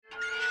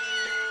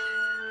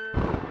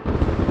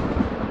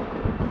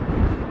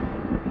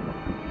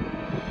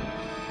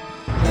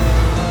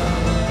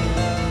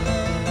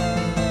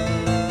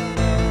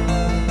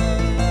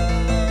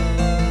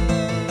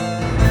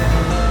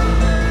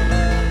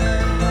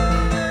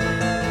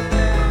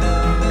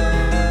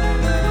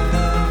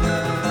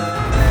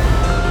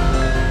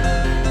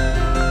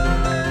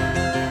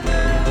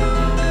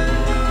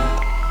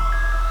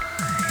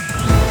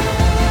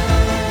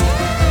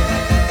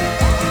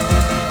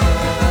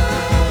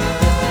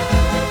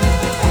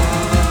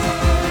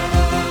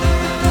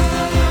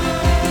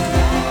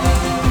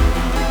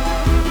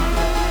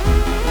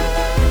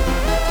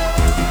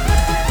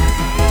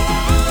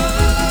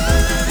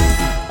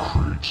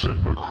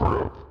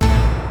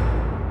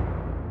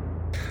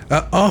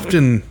I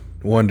often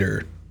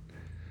wonder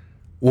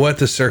what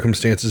the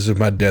circumstances of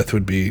my death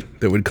would be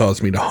that would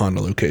cause me to haunt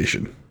a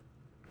location.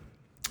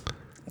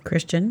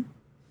 Christian?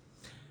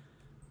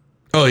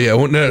 Oh, yeah.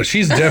 Well, no,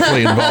 she's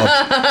definitely involved.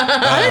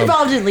 I'm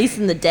involved at least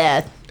in the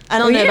death. I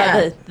don't know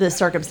about the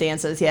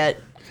circumstances yet.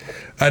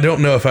 I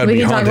don't know if I'd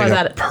be haunting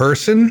a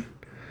person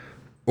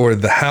or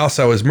the house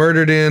I was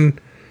murdered in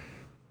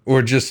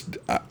or just,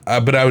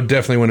 but I would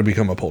definitely want to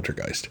become a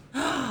poltergeist.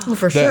 Well,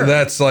 for sure.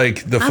 That's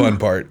like the fun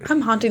part.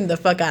 I'm haunting the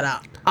fuck out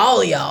of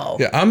all y'all.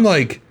 Yeah, I'm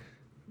like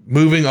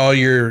moving all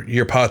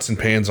your pots and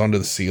pans onto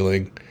the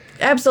ceiling.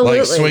 Absolutely.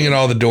 Like swinging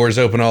all the doors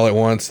open all at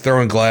once,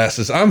 throwing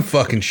glasses. I'm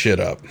fucking shit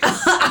up.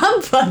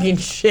 I'm fucking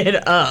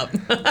shit up.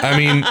 I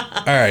mean,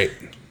 all right.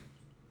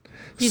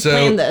 He's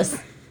planned this.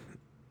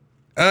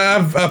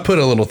 I've put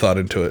a little thought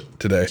into it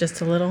today.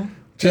 Just a little?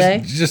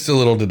 Today? Just a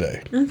little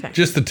today. Okay.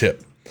 Just the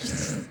tip.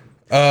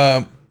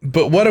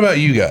 But what about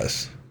you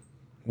guys?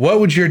 What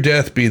would your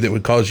death be that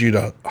would cause you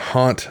to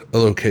haunt a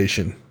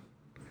location?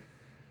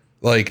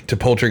 Like to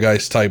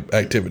poltergeist type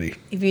activity?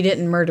 If you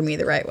didn't murder me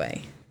the right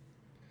way.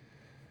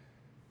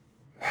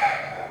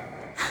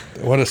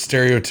 What a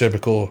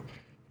stereotypical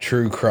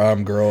true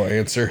crime girl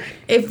answer.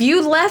 If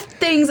you left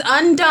things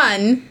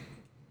undone,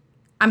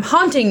 I'm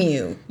haunting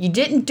you. You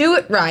didn't do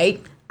it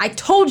right. I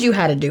told you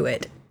how to do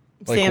it.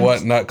 Like Sam.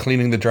 what? Not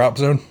cleaning the drop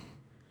zone?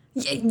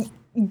 You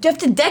have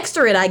to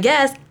Dexter it, I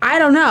guess. I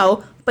don't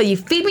know. But you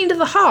feed me to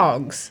the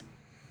hogs.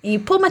 And you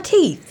pull my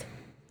teeth.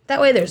 That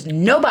way there's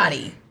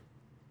nobody.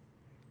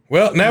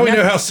 Well, now we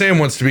know how Sam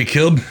wants to be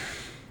killed.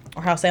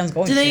 Or how Sam's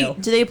going Do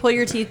to. they pull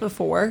your teeth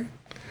before?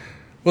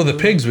 Well, the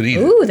pigs would eat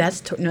it. Ooh,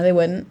 no, they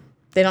wouldn't.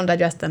 They don't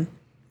digest them.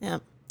 Yeah.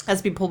 Has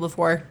to be pulled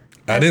before.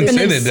 I didn't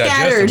say then they'd digest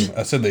scattered. them.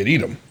 I said they'd eat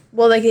them.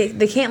 Well,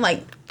 they can't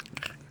like.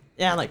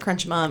 Yeah, like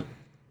crunch them up.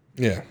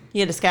 Yeah.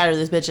 You had to scatter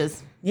those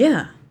bitches.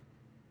 Yeah.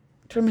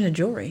 Turn them into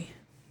jewelry.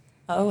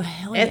 Oh,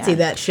 hell yeah. Etsy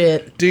that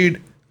shit.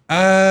 Dude,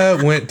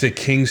 I went to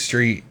King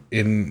Street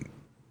in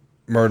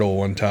Myrtle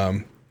one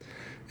time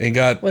and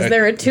got... Was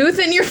there a tooth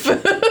in your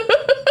food?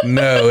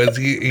 No, it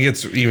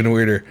gets even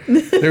weirder.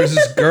 There was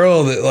this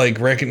girl that like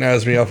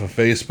recognized me off of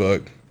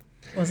Facebook.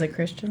 Was it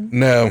Christian?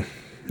 No,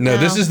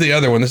 this is the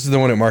other one. This is the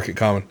one at Market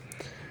Common.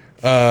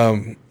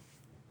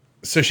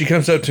 So she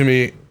comes up to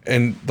me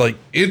and like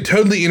it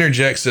totally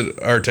interjects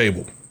at our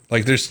table.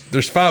 Like there's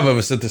 5 of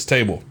us at this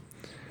table,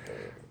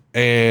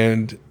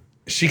 and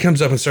she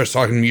comes up and starts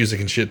talking music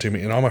and shit to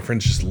me, and all my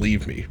friends just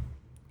leave me.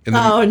 And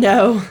then Oh,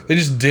 no. they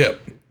just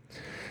dip.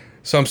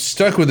 So I'm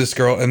stuck with this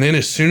girl, and then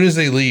as soon as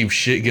they leave,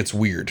 shit gets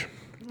weird.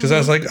 Because I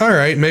was like, all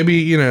right,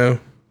 maybe, this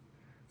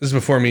is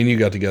before me and you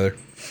got together.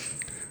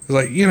 I was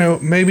like,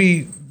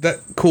 maybe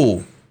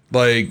cool.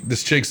 Like,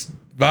 this chick's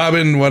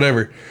vibing,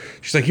 whatever.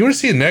 She's like, you want to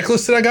see a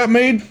necklace that I got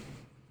made?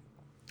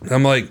 And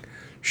I'm like,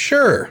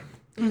 sure.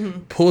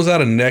 Mm-hmm. Pulls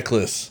out a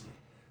necklace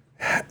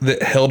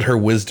that held her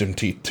wisdom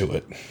teeth to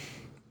it.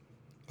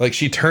 Like,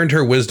 she turned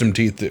her wisdom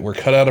teeth that were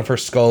cut out of her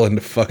skull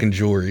into fucking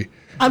jewelry.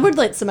 I would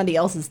let somebody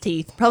else's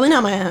teeth. Probably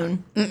not my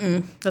own.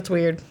 That's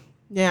weird.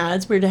 Yeah,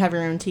 it's weird to have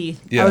your own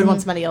teeth. Yeah. I would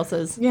want somebody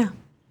else's. Yeah.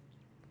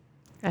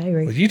 I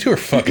agree. Well, you two are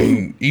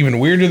fucking even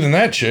weirder than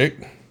that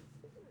chick.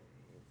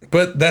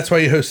 But that's why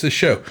you host this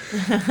show.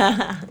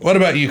 What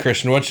about you,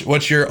 Christian?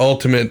 What's your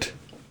ultimate,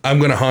 I'm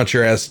going to haunt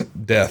your ass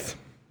death?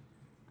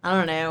 I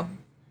don't know.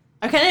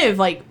 I kind of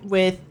like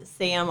with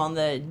Sam on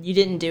the you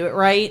didn't do it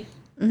right.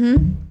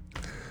 Mm-hmm.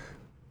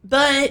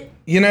 But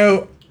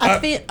I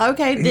feel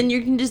okay. Then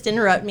you can just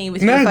interrupt me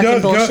with your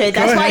fucking bullshit.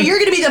 That's why you're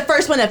gonna be the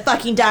first one to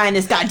fucking die in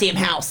this goddamn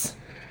house.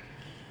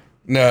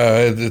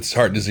 No, it's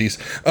heart disease.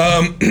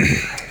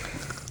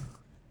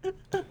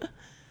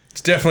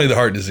 It's definitely the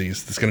heart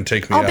disease that's gonna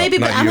take me out. Oh, baby,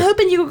 but not I'm you.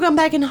 hoping you will come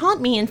back and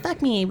haunt me and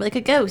fuck me like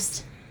a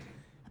ghost,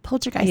 a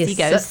poltergeisty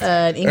ghost.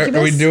 An incubus?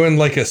 Are we doing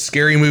like a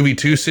Scary Movie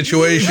 2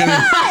 situation?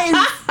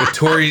 With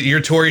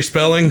Tori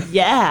Spelling?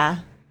 Yeah,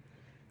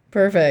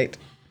 Perfect.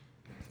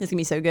 this is gonna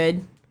be so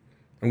good.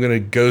 I'm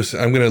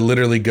gonna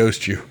literally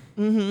ghost you.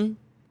 Mm-hmm.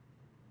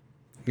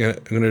 Yeah,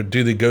 I'm gonna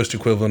do the ghost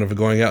equivalent of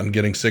going out and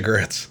getting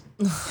cigarettes.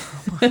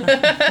 Like,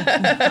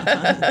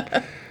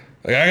 I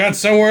got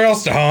somewhere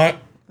else to haunt.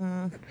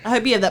 I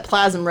hope you have that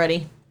plasm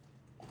ready.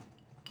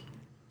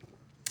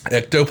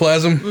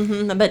 Ectoplasm?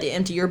 I'm about to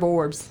empty your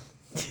borbs.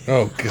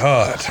 Oh,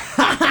 God.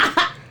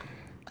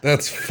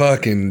 That's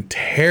fucking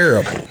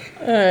terrible.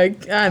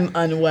 I'm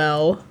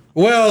unwell.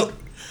 Well,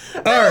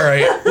 all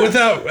right.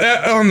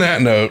 On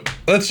that note,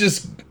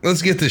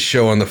 let's get this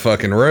show on the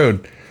fucking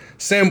road.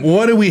 Sam,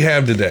 what do we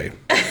have today?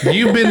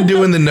 You've been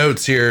doing the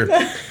notes here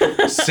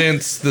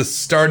since the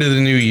start of the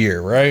new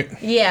year, right?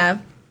 Yeah.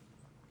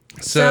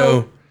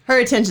 So her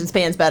attention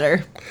span's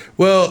better.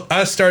 well,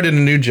 I started a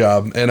new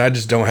job, and I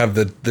just don't have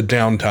the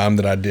downtime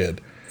that I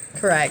did.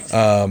 Correct.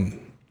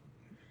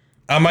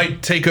 I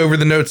might take over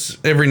the notes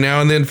every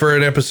now and then for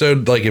an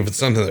episode, like if it's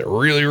something that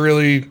really,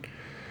 really...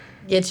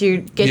 Get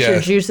your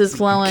juices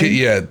flowing.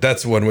 Yeah,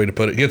 that's one way to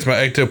put it. Gets my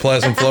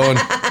ectoplasm flowing.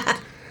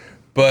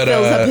 But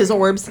Fills up his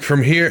orbs.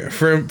 from here,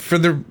 for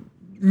the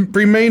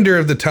remainder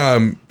of the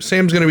time,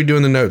 Sam's going to be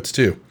doing the notes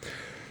too.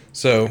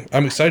 So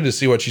I'm excited to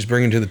see what she's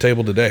bringing to the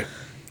table today.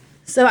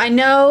 So I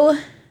know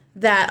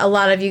that a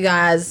lot of you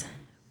guys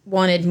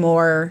wanted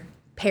more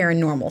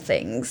paranormal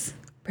things.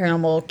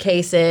 Paranormal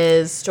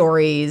cases,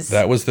 stories.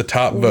 That was the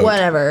top vote.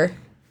 Whatever.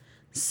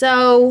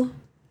 So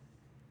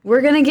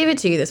we're going to give it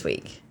to you this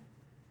week.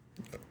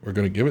 We're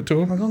going to give it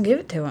to him? We're going to give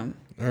it to him.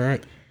 All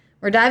right.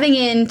 We're diving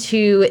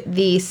into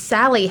the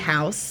Sallie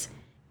House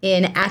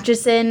in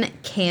Atchison,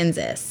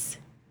 Kansas.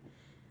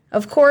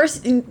 Of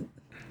course,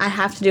 I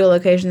have to do a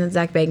location that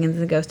Zach Bagans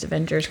and the Ghost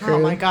Adventures crew. Oh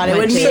my God, it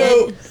went wouldn't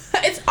to.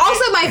 be. It's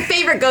also my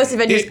favorite Ghost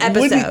Adventures It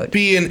episode. wouldn't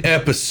be an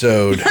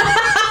episode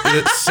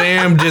that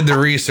Sam did the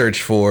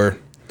research for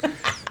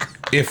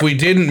if we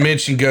didn't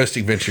mention Ghost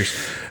Adventures.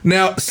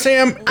 Now,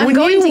 Sam, I'm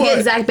going to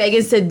get Zach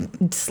Bagans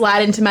to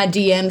slide into my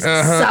DMs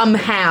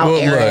somehow,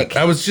 well, Eric. look,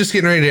 I was just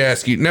getting ready to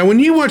ask you. Now, when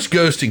you watch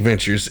Ghost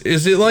Adventures,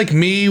 is it like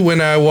me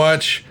when I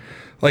watch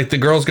like the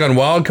Girls Gone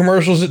Wild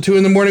commercials at 2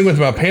 a.m. with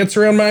my pants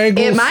around my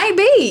ankles? It might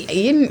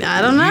be.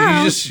 I don't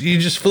know. You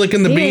just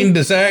flicking the bean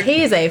to Zach?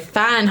 He is a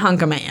fine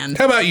hunk of man.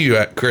 How about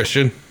you,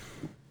 Christian?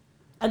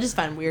 I just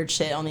find weird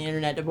shit on the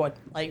internet to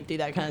do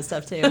that kind of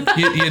stuff too.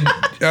 You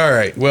all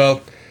right.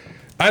 Well,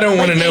 I don't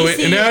want to know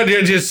it. No,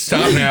 just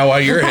stop now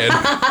while you're ahead.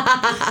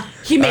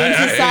 Humane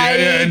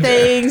Society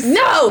things.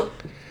 No!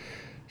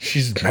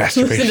 She's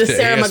masturbating Listen to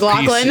Sarah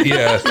McLachlan.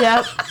 Yeah.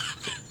 Yep.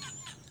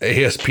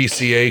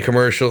 ASPCA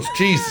commercials.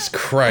 Jesus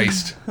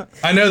Christ.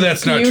 I know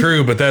that's not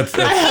true, but that's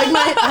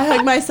I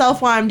hug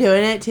myself while I'm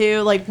doing it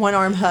too, like one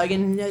arm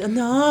hugging the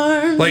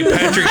arm. like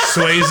Patrick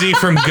Swayze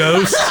from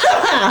Ghost.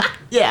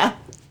 Yeah.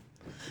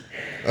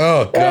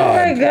 Oh God.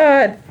 Oh my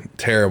God.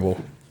 Terrible.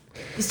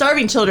 The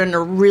Starving Children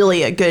are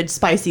really a good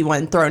spicy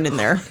one thrown in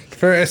there.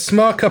 For a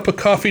small cup of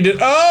coffee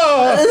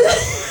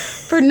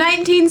For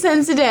 19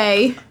 cents a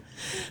day.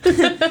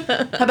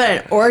 How about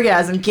an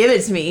orgasm? Give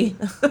it to me.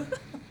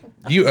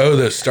 You owe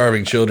those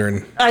Starving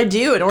Children I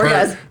do, an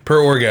orgasm. per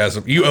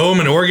orgasm. You owe them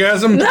an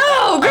orgasm? No,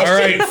 All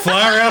right,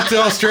 fly her out to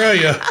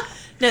Australia.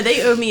 No,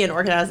 they owe me an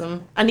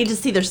orgasm. I need to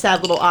see their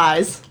sad little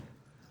eyes.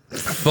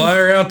 Fly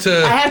her out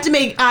to... I have to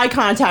make eye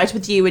contact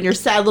with you and your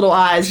sad little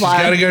eyes. She's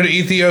got to go to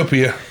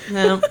Ethiopia.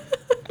 No.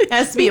 It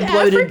has to be a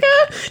bloated...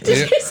 Africa? Did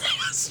Yeah. you say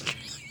Australia?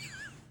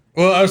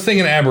 Well, I was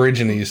thinking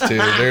Aborigines, too.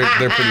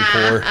 They're pretty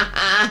poor.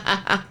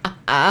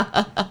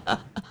 I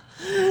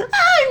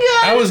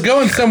was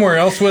going somewhere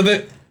else with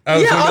it. I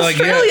was gonna be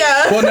Australia.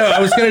 Well, no, I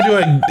was going to do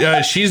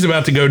a she's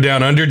about to go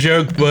down under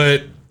joke,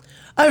 but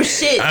Oh,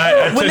 shit.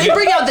 I When took they it-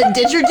 bring out the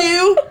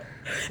didgeridoo...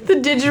 The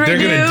didgeridoo? they're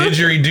going to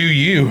didgeridoo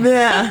you.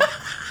 Yeah.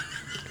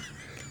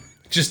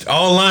 Just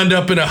all lined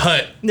up in a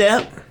hut.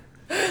 Yep.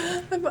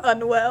 I'm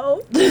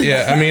unwell.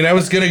 Yeah, I mean, I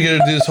was going to do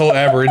this whole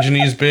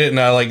Aborigines bit, and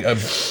I,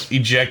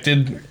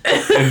 ejected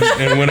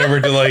and went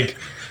over to, I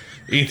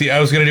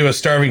was going to do a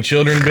Starving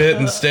Children bit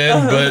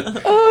instead, but...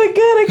 Oh my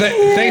God, I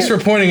can't. Thanks for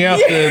pointing out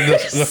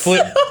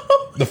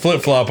the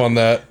flip-flop on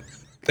that.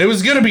 It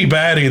was going to be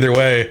bad either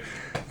way.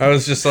 I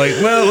was just like,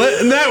 well,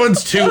 that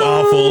one's too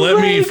awful.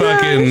 Let me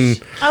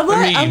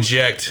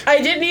eject. I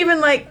didn't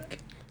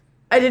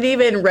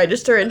even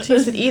register until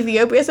you said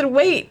Ethiopia. I said,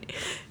 wait,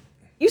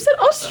 you said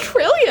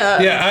Australia.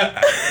 Yeah,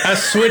 I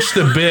switched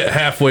the bit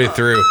halfway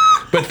through.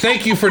 But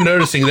thank you for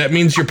noticing. That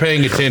means you're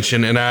paying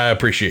attention, and I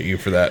appreciate you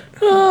for that.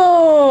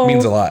 Oh. It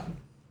means a lot.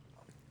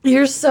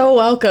 You're so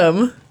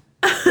welcome.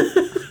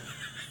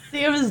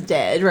 Sam is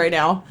dead right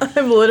now.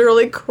 I'm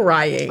literally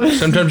crying.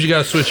 Sometimes you got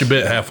to switch a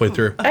bit halfway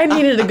through. I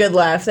needed a good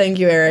laugh. Thank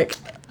you, Eric.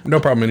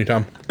 No problem,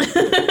 anytime.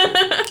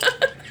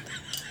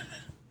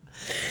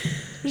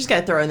 I just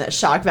gotta throw in that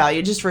shock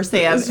value just for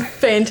Sam. It's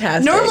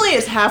fantastic. Normally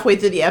it's halfway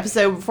through the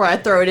episode before I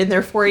throw it in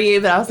there for you,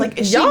 but I was like,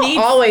 y'all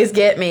always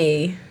get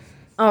me.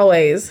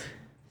 Always.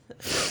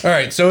 All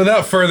right, so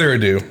without further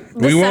ado,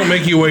 we won't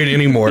make you wait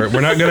anymore.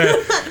 We're not going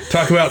to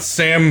talk about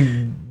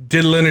Sam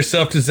diddling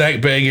herself to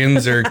Zach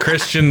Bagans or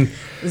Christian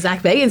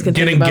Zach Bagans can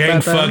getting think about gang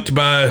that, though. fucked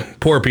by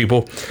poor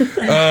people.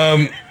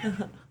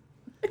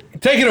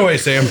 Take it away,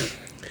 Sam.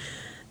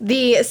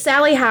 The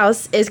Sallie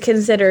House is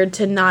considered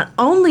to not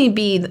only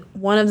be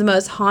one of the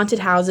most haunted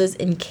houses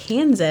in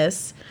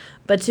Kansas,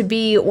 but to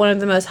be one of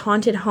the most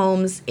haunted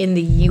homes in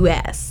the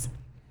U.S.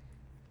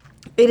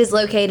 It is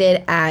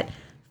located at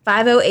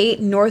 508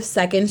 North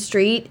 2nd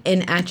Street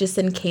in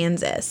Atchison,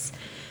 Kansas.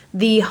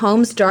 The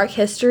home's dark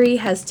history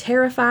has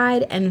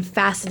terrified and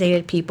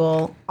fascinated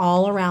people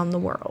all around the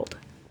world.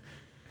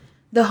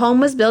 The home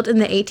was built in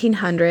the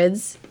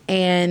 1800s,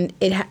 and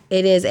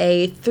it is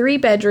a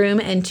 3-bedroom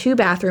and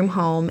 2-bathroom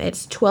home.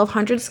 It's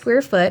 1,200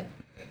 square foot.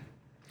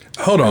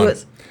 Hold on.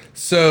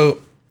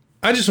 So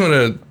I just want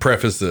to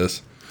preface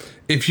this.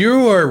 If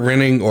you are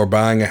renting or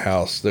buying a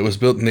house that was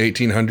built in the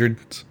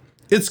 1800s,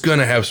 it's going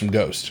to have some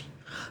ghosts.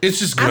 It's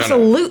just going to.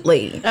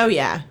 Absolutely. Oh,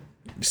 yeah.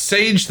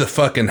 Sage the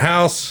fucking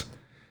house.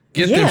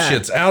 Get them Yeah.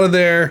 shits out of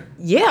there.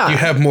 Yeah. You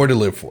have more to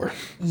live for.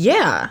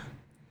 Yeah.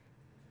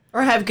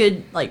 Or have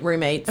good,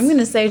 roommates. I'm going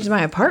to sage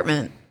my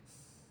apartment.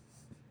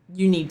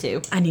 You need to.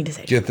 I need to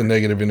sage. Get the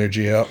negative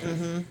energy out.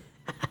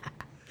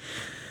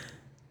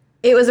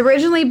 It was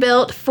originally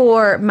built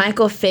for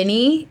Michael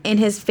Finney and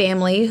his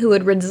family, who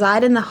would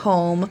reside in the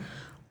home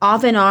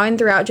off and on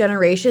throughout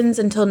generations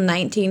until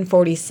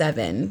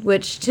 1947,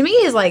 which to me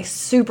is like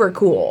super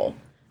cool.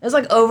 It was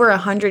like over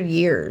 100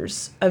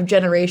 years of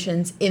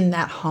generations in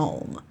that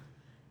home.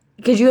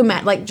 Could you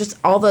imagine, like, just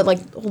all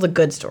the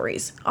good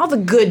stories, all the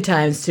good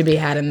times to be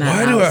had in that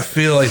house? Why do I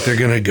feel like they're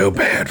gonna go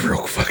bad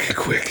real fucking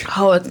quick?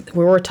 Oh,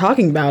 we were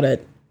talking about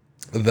it.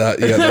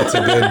 That's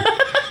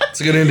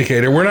a good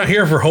indicator. We're not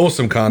here for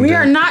wholesome content. We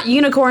are not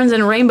unicorns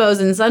and rainbows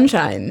and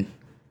sunshine.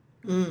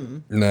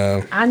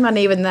 No. I'm not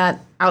even that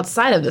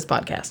outside of this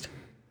podcast.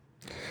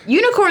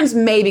 Unicorns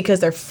may because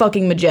they're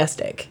fucking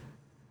majestic.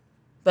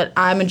 But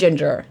I'm a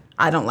ginger.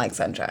 I don't like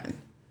sunshine.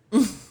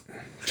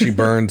 She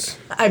burns.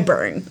 I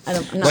burn. I'm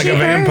not like a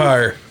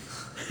vampire.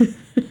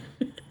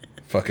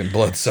 Fucking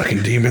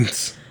blood-sucking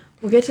demons.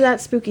 We'll get to that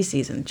spooky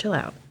season. Chill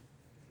out.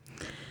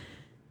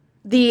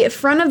 The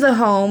front of the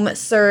home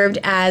served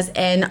as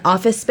an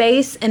office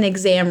space and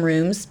exam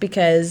rooms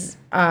because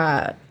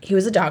he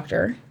was a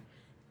doctor.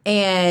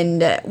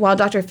 And while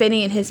Dr.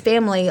 Finney and his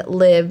family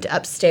lived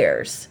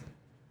upstairs.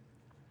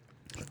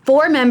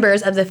 4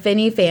 members of the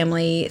Finney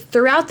family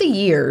throughout the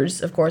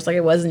years, of course, like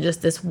it wasn't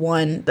just this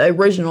one, the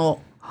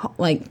original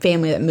like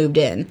family that moved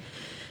in,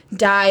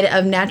 died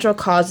of natural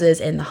causes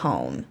in the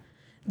home.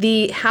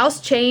 The house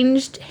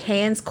changed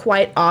hands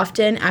quite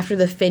often after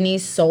the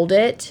Finneys sold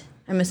it.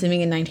 I'm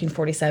assuming in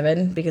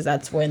 1947 because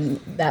that's when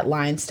that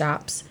line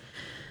stops.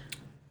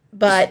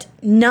 But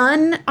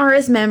none are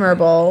as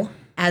memorable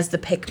as the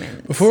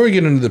Pickmans. Before we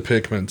get into the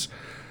Pickmans,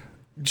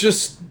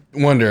 just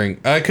wondering,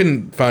 I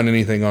couldn't find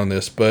anything on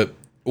this, but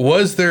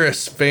was there a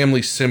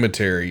family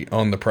cemetery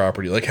on the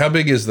property? Like, how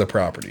big is the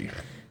property?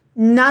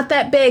 Not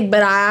that big,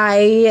 but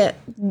I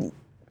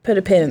put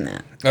a pin in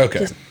that. Okay.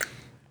 Just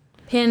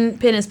pin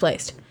is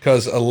placed.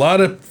 Because a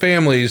lot of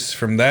families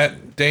from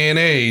that day and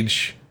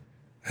age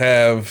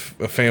have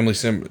a family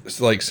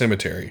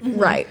cemetery.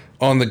 Right.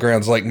 On the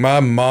grounds. Like, my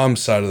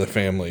mom's side of the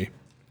family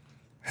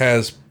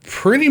has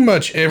pretty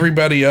much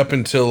everybody up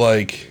until,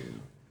 like,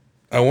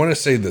 I want to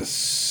say the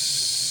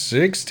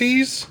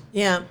 60s?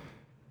 Yeah.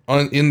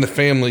 In the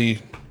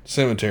family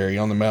cemetery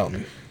on the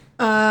mountain.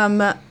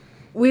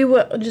 We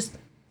will just...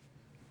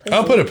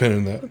 I'll put a pin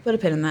in that. Put a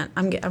pin in that.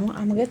 I'm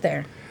gonna get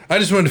there. I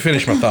just wanted to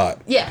finish my thought.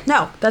 Yeah,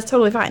 no, that's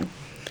totally fine.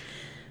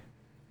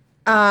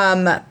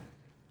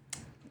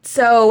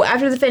 So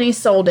after the Finneys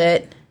sold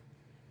it,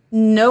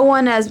 no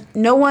one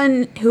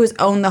who has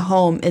owned the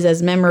home is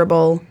as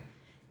memorable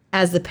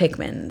as the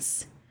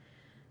Pickmans.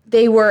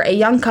 They were a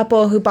young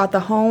couple who bought the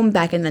home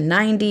back in the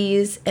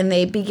 90s, and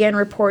they began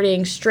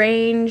reporting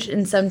strange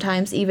and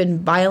sometimes even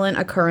violent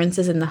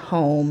occurrences in the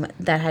home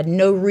that had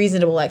no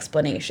reasonable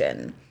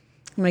explanation.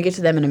 I'm going to get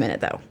to them in a minute,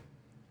 though.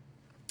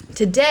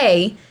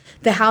 Today,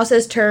 the house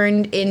has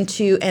turned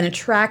into an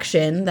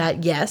attraction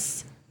that,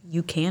 yes,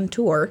 you can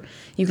tour.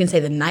 You can stay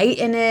the night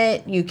in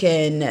it. You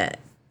can...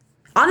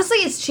 Honestly,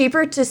 it's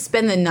cheaper to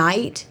spend the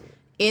night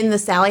in the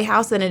Sally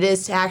house than it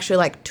is to actually,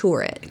 like,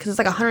 tour it. Because it's,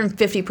 like,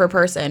 $150 per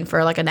person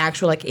for, like, an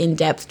actual, like,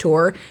 in-depth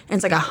tour. And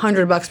it's, like,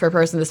 $100 per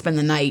person to spend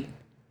the night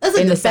That's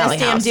like the best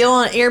damn deal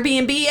on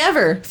Airbnb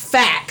ever.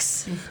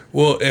 Facts.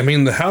 Well, I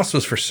mean, the house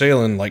was for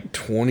sale in like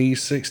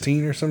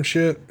 2016 or some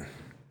shit.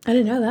 I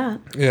didn't know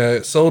that. Yeah,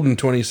 it sold in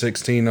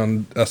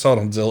 2016 I saw it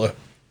on Zillow.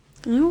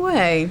 No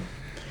way.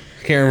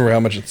 I can't remember how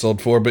much it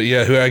sold for, but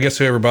yeah, I guess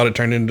whoever bought it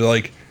turned into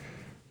like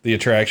the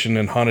attraction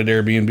and haunted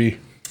Airbnb.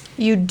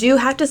 You do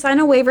have to sign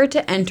a waiver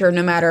to enter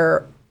no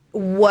matter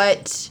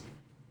what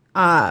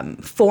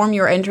form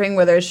you're entering,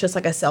 whether it's just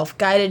like a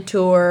self-guided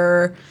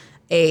tour,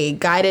 a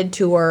guided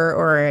tour,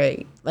 or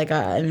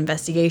an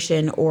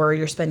investigation, or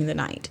you're spending the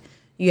night.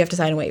 You have to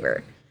sign a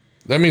waiver.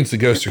 That means the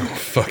ghosts are going to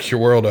fuck your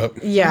world up.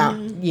 Yeah,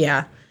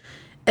 yeah.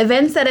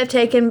 Events that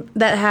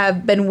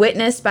have been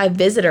witnessed by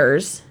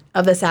visitors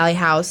of the Sally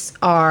house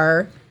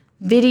are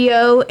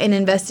video and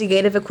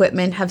investigative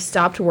equipment have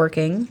stopped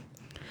working.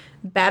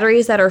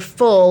 Batteries that are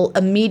full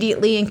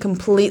immediately and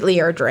completely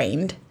are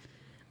drained.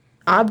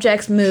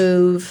 Objects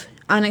move.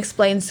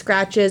 Unexplained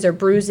scratches or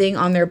bruising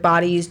on their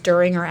bodies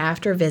during or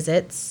after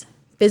visits,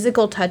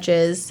 physical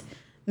touches,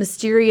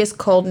 mysterious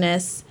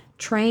coldness,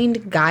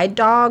 trained guide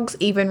dogs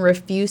even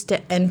refuse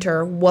to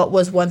enter what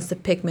was once the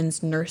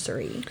Pickmans'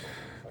 nursery.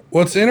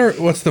 What's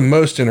the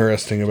most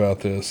interesting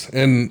about this,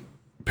 and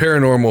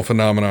paranormal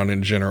phenomenon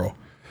in general,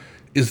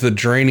 is the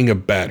draining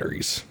of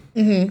batteries.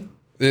 Mm-hmm.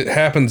 It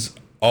happens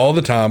all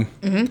the time,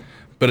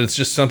 but it's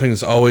just something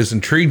that's always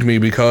intrigued me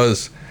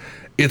because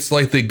it's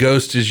like the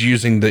ghost is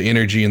using the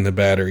energy in the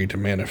battery to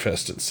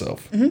manifest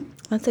itself. Mm-hmm.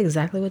 That's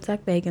exactly what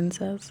Zach Bacon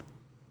says.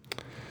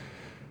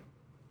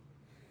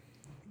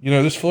 You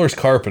know, this floor is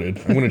carpeted.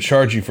 I'm going to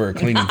charge you for a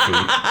cleaning fee.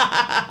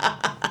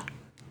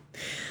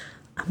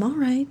 I'm all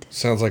right.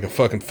 Sounds like a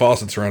fucking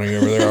faucet's running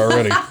over there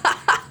already.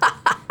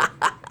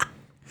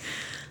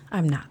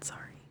 I'm not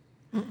sorry.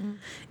 Mm-mm.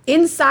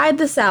 Inside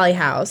the Sally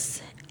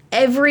house,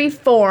 every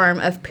form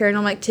of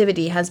paranormal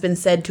activity has been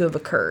said to have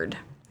occurred.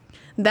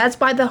 That's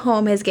why the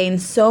home has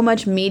gained so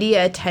much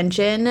media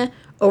attention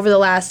over the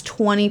last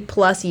 20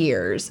 plus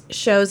years.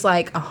 Shows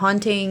like A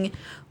Haunting,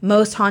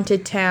 Most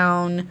Haunted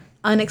Town,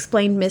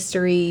 Unexplained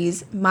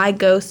Mysteries, My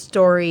Ghost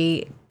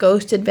Story,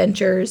 Ghost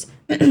Adventures,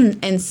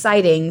 and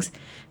Sightings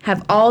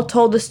have all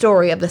told the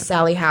story of the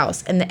Sallie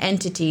House and the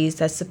entities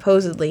that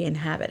supposedly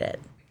inhabit it.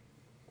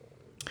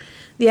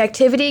 The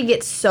activity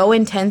gets so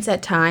intense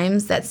at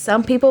times that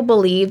some people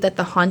believe that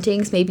the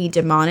hauntings may be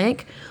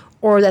demonic,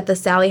 or that the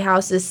Sallie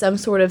House is some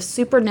sort of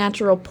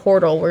supernatural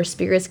portal where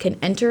spirits can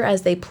enter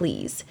as they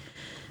please.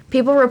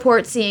 People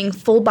report seeing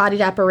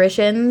full-bodied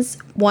apparitions,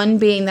 one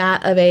being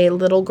that of a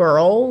little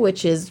girl,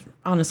 which is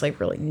honestly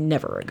really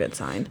never a good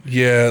sign.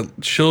 Yeah,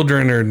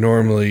 children are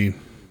normally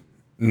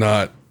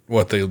not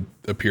what they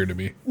appear to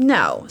be.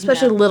 No,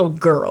 especially little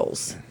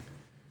girls.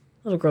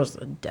 Little girls are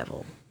the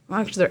devil. Well,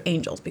 actually, they're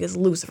angels because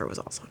Lucifer was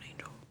also an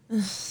angel.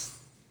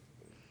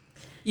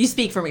 You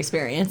speak from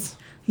experience.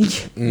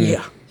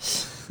 Yeah.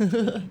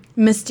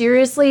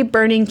 Mysteriously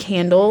burning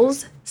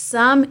candles.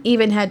 Some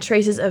even had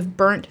traces of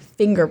burnt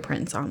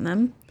fingerprints on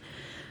them.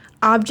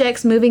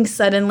 Objects moving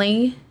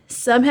suddenly.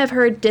 Some have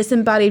heard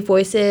disembodied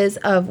voices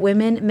of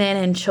women, men,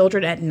 and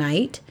children at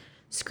night,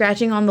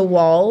 scratching on the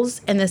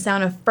walls, and the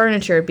sound of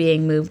furniture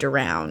being moved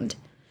around.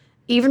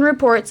 Even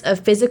reports of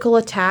physical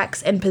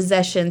attacks and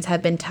possessions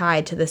have been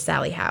tied to the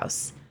Sallie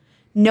House.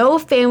 No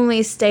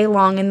families stay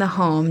long in the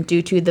home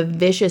due to the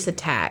vicious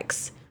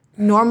attacks,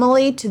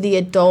 normally to the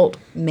adult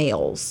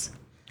males.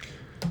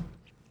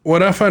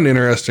 What I find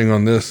interesting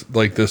on this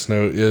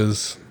note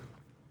is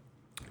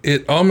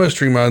it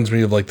almost reminds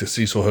me of like the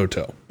Cecil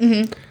Hotel.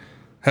 Mm-hmm.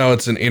 How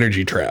it's an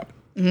energy trap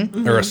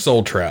or a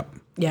soul trap.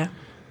 Yeah.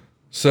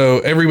 So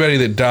everybody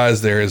that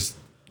dies there is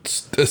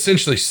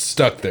essentially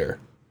stuck there.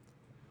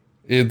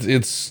 It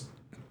is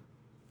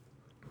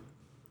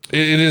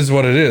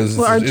what it is.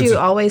 Well, aren't you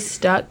always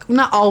stuck?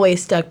 Not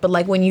always stuck, but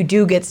like when you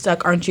do get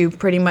stuck, aren't you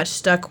pretty much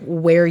stuck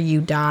where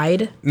you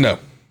died? No.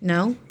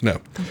 No?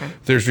 No. Okay.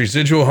 There's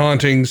residual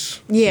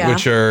hauntings,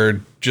 which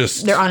are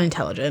just... They're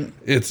unintelligent.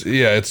 It's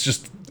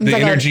just the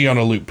energy on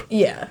a loop.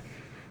 Yeah.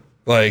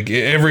 Like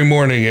every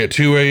morning at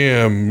 2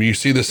 a.m., you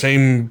see the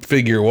same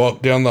figure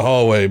walk down the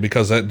hallway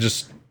because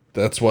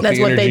that's what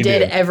they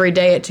did every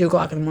day at 2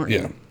 o'clock in the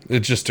morning. Yeah.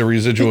 It's just a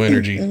residual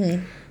energy.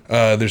 Mm-hmm.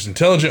 There's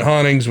intelligent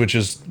hauntings, which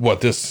is what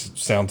this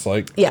sounds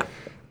like. Yeah.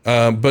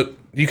 But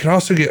you can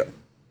also get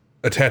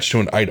attached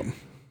to an item.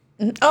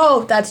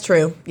 Oh, that's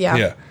true. Yeah.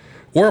 Yeah.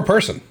 Or a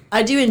person.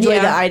 I do enjoy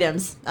the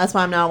items. That's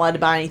why I'm not allowed to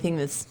buy anything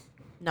that's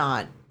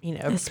not,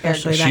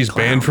 especially She's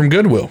banned from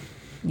Goodwill.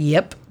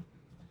 Yep.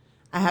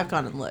 I have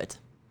gone and looked.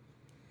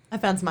 I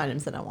found some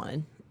items that I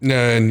wanted. No,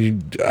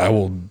 and I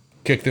will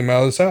kick them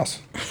out of this house.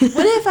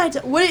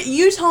 What if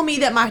you told me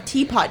that my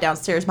teapot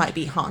downstairs might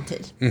be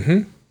haunted?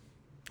 Mm-hmm.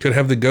 Could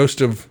have the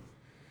ghost of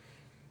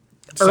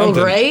Earl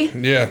Grey?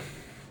 Yeah.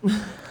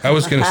 I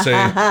was gonna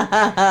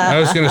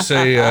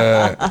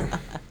say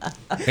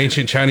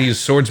ancient Chinese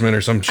swordsman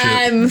or some shit.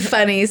 I'm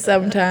funny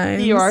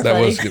sometimes. You are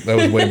funny. That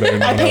was way better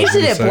than I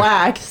painted it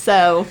black,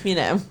 so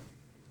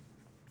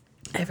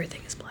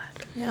everything is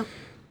black. Yeah.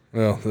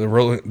 Well, the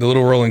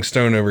little Rolling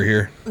Stone over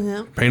here.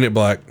 Yeah. Paint it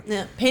black.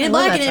 Yeah. Paint it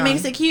black and it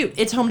makes it cute.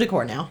 It's home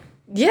decor now.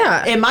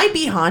 Yeah. It might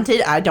be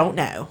haunted. I don't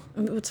know.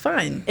 It's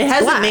fine. It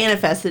hasn't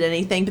manifested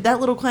anything, but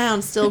that little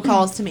clown still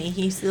calls to me.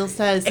 He still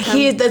says...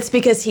 That's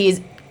because he's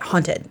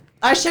haunted.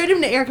 I showed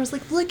him to Eric. I was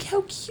like, look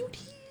how cute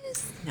he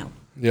is. No.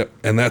 Yep.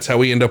 And that's how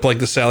we end up like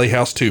the Sallie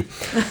House, too.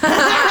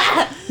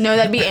 No,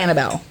 that'd be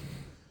Annabelle.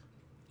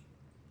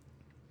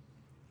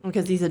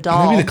 Because he's a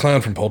doll. Maybe the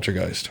clown from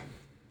Poltergeist.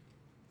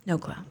 No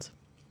clowns.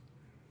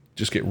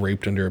 Just get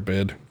raped under a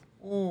bed.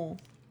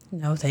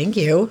 No, thank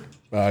you.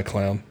 By a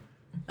clown.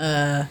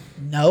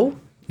 No.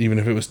 Even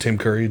if it was Tim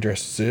Curry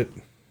dressed as it?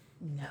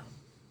 No.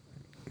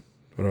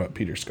 What about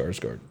Peter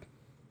Skarsgård?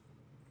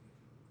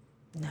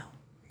 No.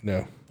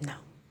 No. No.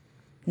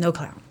 No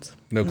clowns.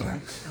 No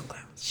clowns. No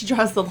clowns. She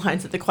draws the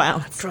lines at the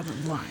clowns. Draw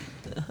the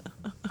line.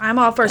 I'm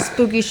all for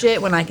spooky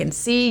shit when I can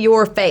see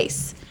your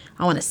face.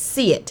 I want to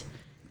see it.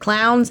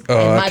 Clowns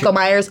and Michael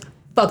Myers,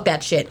 fuck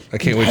that shit. I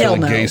can't wait for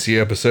the Gacy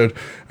episode.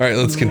 All right,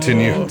 let's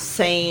continue.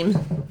 Same.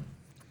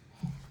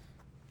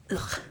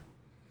 Ugh.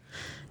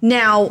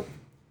 Now,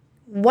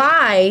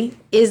 why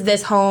is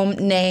this home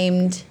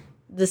named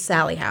the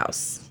Sallie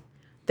House?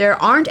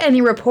 There aren't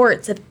any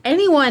reports of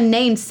anyone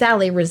named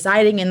Sally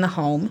residing in the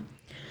home,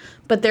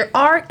 but there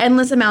are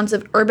endless amounts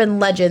of urban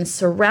legends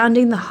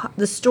surrounding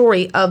the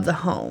story of the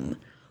home.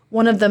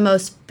 One of the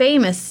most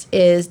famous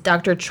is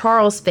Dr.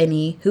 Charles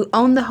Finney, who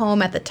owned the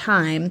home at the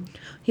time.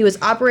 He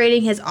was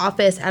operating his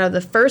office out of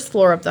the first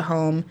floor of the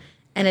home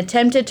and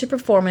attempted to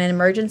perform an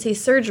emergency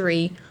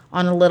surgery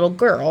on a little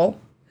girl,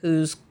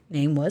 whose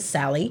name was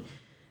Sally,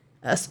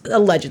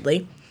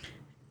 allegedly,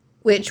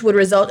 which would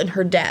result in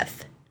her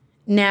death.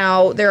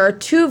 Now, there are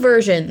two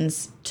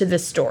versions to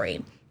this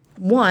story.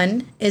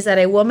 One is that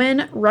a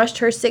woman rushed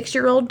her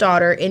 6-year-old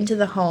daughter into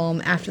the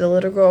home after the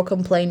little girl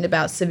complained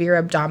about severe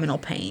abdominal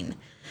pain.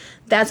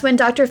 That's when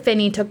Dr.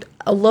 Finney took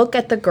a look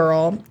at the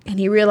girl and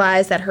he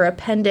realized that her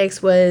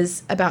appendix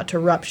was about to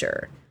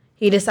rupture.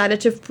 He decided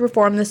to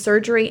perform the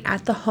surgery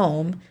at the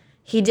home.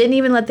 He didn't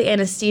even let the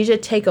anesthesia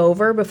take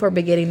over before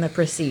beginning the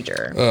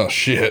procedure. Oh,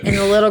 shit. And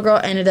the little girl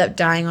ended up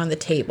dying on the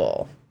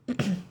table.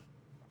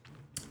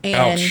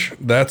 Ouch.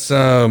 That's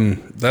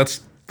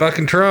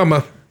fucking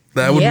trauma.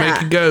 That would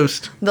make a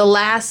ghost. The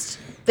last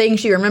thing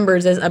she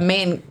remembers is a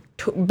man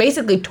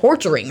basically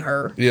torturing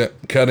her. Yeah,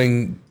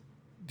 cutting.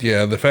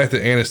 Yeah, the fact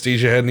that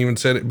anesthesia hadn't even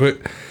said it. But,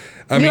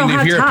 I mean,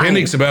 if your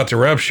appendix about to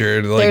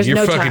rupture, like, there's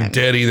you're fucking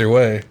dead either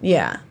way.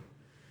 Yeah.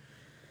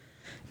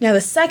 Now,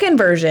 the second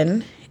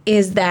version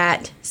is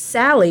that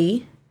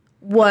Sally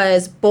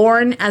was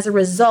born as a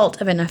result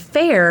of an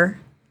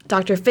affair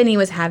Dr. Finney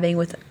was having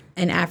with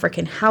an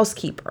African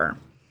housekeeper.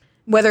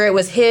 Whether it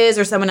was his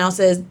or someone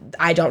else's,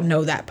 I don't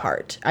know that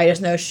part. I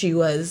just know she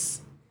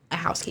was a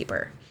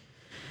housekeeper.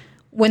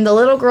 When the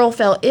little girl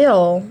fell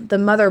ill, the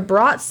mother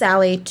brought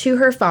Sally to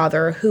her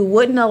father, who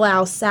wouldn't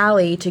allow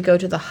Sally to go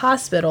to the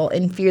hospital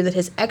in fear that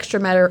his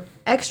extramarital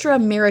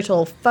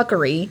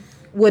fuckery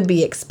would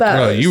be exposed.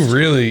 Oh, you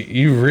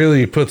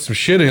really put some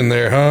shit in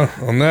there, huh?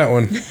 On that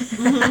one.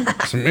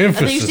 Some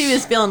emphasis. I think she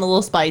was feeling a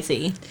little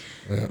spicy.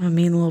 Yeah. I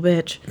mean, little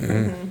bitch.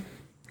 Mm-hmm.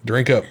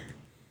 Drink up.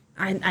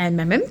 I'm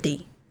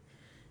empty.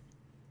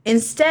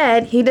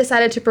 Instead, he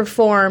decided to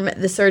perform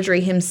the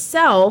surgery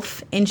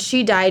himself, and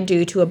she died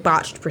due to a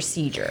botched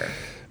procedure.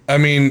 I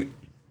mean,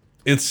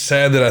 it's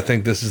sad that I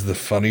think this is the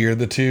funnier of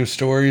the two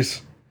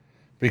stories.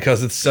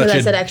 Because it's such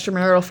I said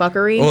extramarital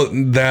fuckery? Well,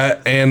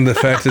 that and the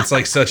fact it's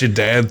like such a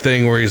dad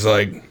thing where he's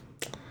like,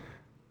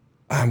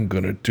 I'm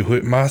going to do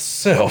it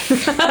myself.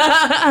 He's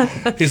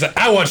like,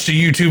 I watched a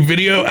YouTube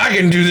video. I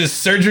can do this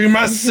surgery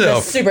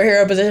myself. The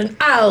superhero position.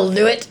 I'll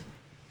do it.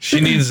 She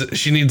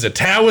needs a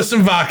towel with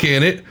some vodka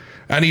in it.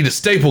 I need a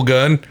staple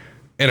gun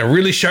and a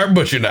really sharp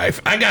butcher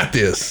knife. I got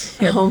this.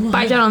 Here,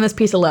 bite down on this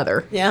piece of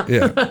leather. Yeah.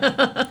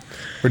 Yeah.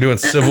 We're doing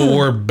Civil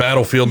War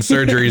battlefield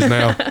surgeries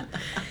now.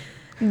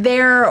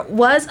 There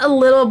was a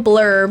little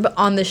blurb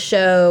on the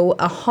show,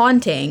 A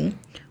Haunting,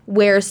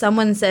 where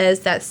someone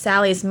says that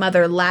Sally's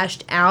mother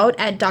lashed out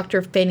at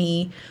Dr.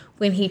 Finney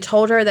when he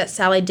told her that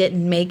Sally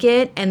didn't make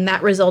it, and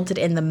that resulted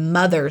in the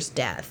mother's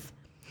death.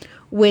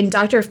 When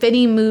Dr.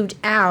 Finney moved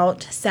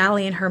out,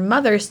 Sally and her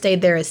mother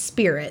stayed there as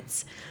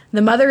spirits.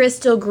 The mother is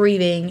still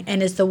grieving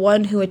and is the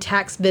one who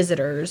attacks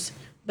visitors,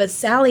 but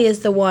Sally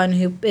is the one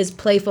who is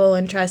playful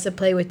and tries to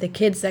play with the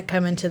kids that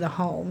come into the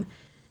home.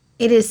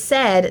 It is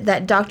said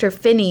that Dr.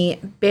 Finney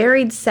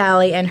buried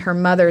Sally and her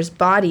mother's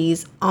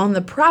bodies on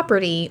the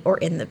property or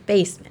in the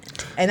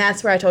basement. And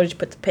that's where I told you to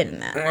put the pin in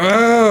that.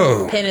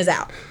 Oh. Pin is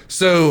out.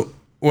 So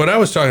what I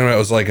was talking about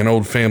was like an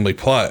old family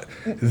plot.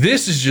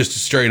 This is just a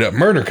straight up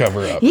murder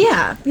cover up.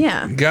 Yeah,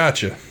 yeah.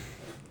 Gotcha.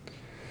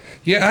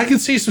 Yeah, I can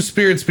see some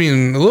spirits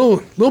being a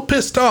little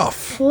pissed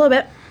off. A little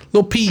bit. A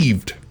little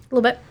peeved. A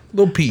little bit. A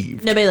little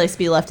peeved. Nobody likes to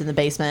be left in the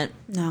basement.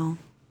 No.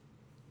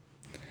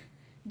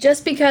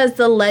 Just because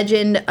the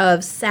legend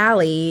of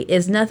Sally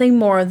is nothing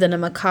more than a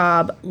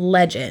macabre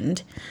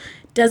legend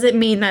doesn't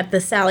mean that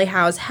the Sally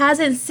house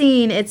hasn't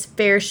seen its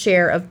fair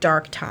share of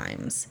dark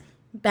times.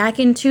 Back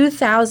in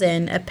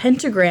 2000, a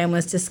pentagram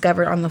was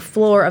discovered on the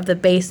floor of the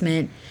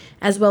basement,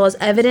 as well as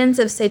evidence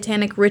of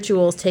satanic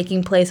rituals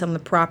taking place on the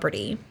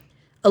property.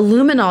 A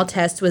luminol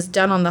test was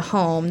done on the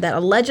home that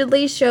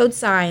allegedly showed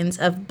signs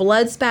of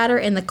blood spatter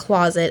in the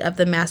closet of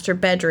the master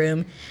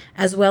bedroom,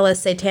 as well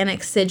as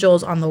satanic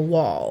sigils on the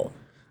wall.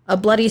 A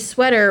bloody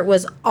sweater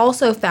was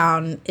also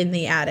found in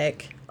the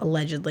attic,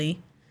 allegedly.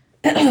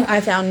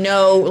 I found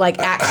no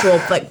actual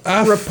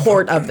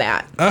report of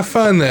that. I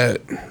find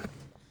that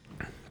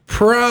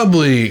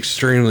probably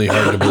extremely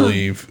hard to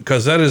believe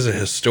because that is a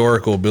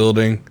historical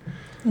building.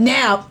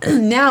 Now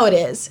it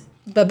is,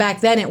 but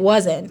back then it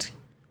wasn't.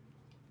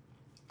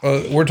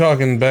 We're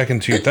talking back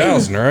in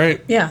 2000,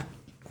 right? Yeah.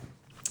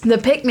 The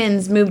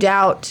Pickmans moved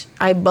out,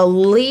 I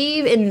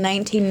believe, in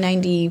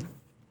 1994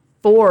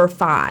 or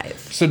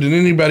 5. So did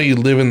anybody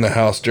live in the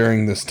house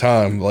during this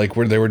time, like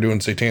where they were doing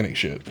satanic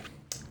shit?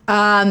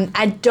 A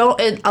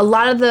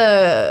lot of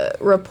the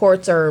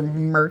reports are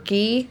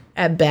murky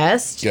at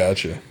best.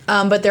 Gotcha.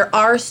 But there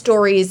are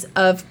stories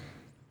of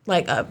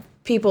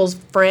people's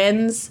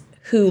friends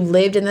who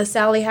lived in the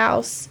Sally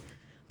house,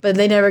 but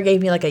they never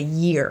gave me a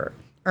year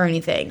or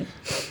anything.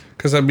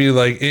 Because I'd be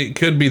like, it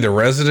could be the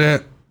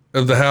resident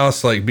of the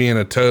house, being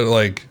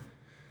a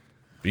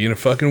being a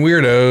fucking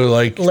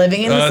weirdo,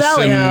 living in the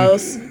Sally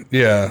house.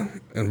 Yeah,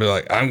 and be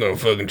like, I'm gonna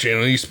fucking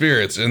channel these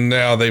spirits, and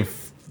now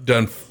they've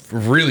done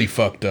really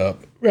fucked up,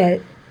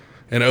 right?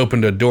 And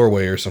opened a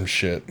doorway or some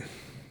shit.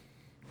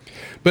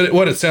 But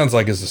what it sounds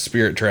like is a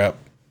spirit trap.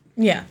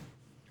 Yeah.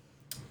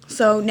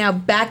 So now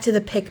back to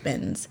the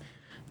Pickmans.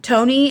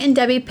 Tony and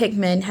Debbie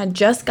Pickman had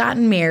just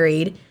gotten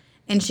married,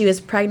 and she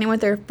was pregnant with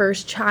their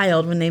first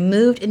child when they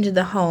moved into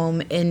the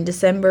home in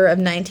December of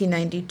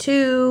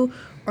 1992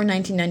 or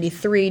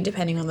 1993,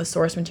 depending on the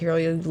source material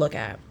you look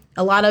at.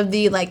 A lot of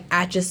the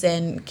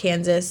Atchison,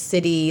 Kansas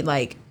City,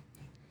 the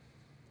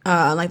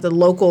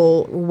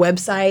local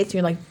websites,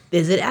 you're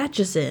visit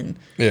Atchison.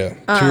 Yeah,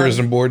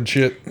 tourism board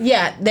shit.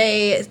 Yeah,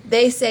 they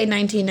say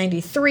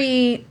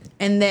 1993,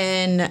 And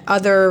then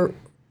other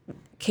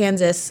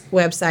Kansas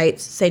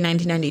websites say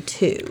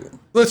 1992.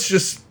 Let's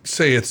just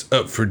say it's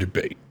up for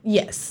debate.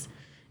 Yes.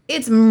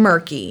 It's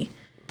murky.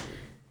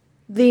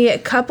 The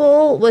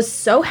couple was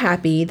so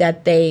happy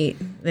that they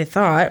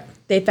thought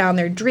they found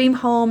their dream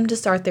home to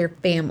start their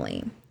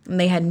family. And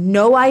they had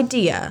no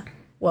idea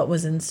what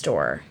was in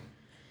store.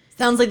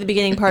 Sounds like the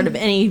beginning part of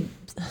any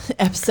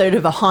episode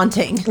of A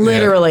Haunting.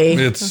 Literally.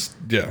 Yeah, it's,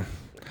 yeah.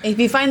 If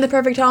you find the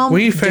perfect home,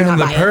 we found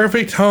the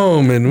perfect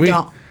home, and we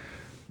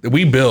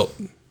built.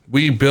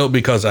 We built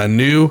because I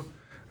knew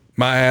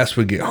my ass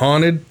would get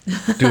haunted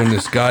doing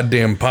this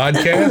goddamn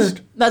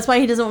podcast. That's why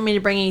he doesn't want me to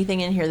bring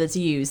anything in here that's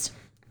used.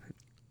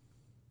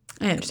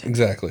 I understand.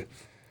 Exactly.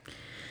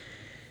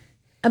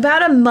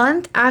 About a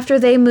month after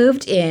they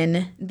moved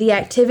in, the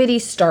activity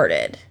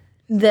started.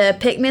 The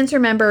Pickmans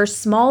remember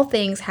small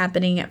things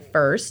happening at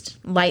first.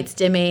 Lights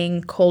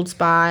dimming, cold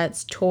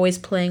spots, toys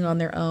playing on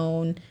their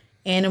own,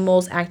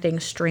 animals acting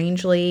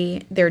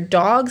strangely. Their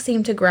dog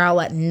seemed to growl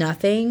at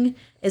nothing,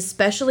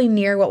 especially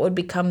near what would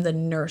become the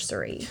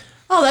nursery.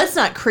 Oh, that's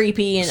not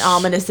creepy and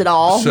ominous at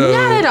all. So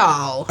not at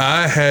all.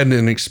 I had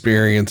an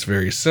experience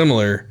very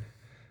similar.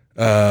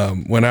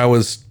 When I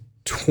was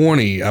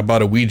 20, I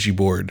bought a Ouija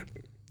board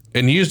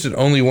and used it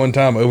only one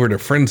time over at a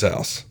friend's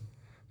house.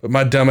 But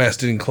my dumbass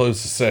didn't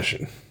close the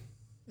session.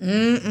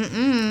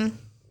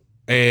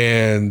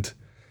 And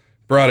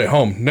brought it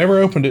home. Never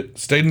opened it.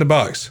 Stayed in the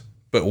box.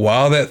 But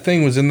while that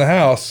thing was in the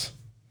house,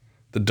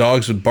 the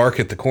dogs would bark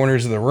at the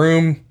corners of the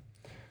room.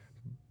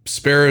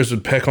 Sparrows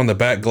would peck on the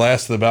back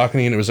glass of the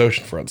balcony, and it was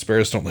oceanfront.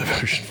 Sparrows don't live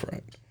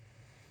oceanfront.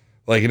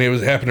 Like, and it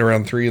was happening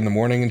around 3 a.m.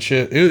 and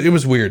shit. It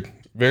was weird.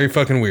 Very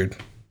fucking weird.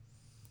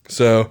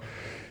 So,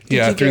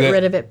 yeah. Did you get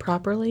rid of it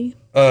properly?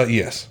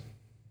 Yes.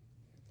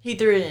 He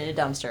threw it in a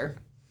dumpster.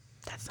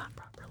 That's not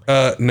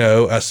properly.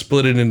 No, I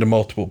split it into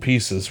multiple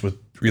pieces with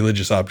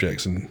religious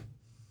objects and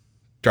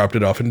dropped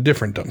it off in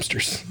different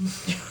dumpsters.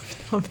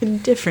 Off in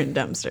different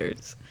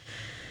dumpsters.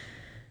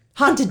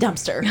 Haunted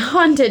dumpster.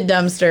 Haunted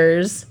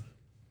dumpsters.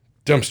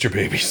 Dumpster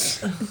babies.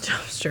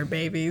 Dumpster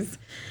babies.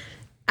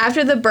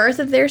 After the birth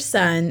of their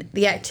son,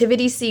 the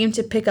activity seemed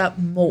to pick up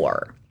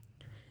more.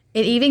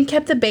 It even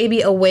kept the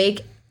baby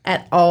awake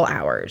at all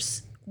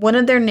hours. One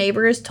of their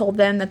neighbors told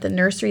them that the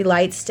nursery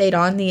lights stayed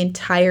on the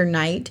entire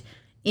night,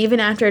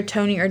 even after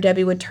Tony or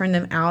Debbie would turn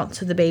them out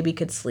so the baby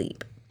could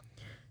sleep.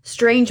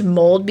 Strange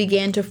mold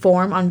began to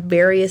form on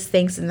various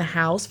things in the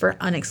house for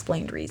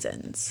unexplained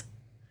reasons.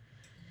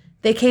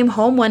 They came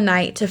home one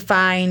night to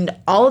find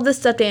all of the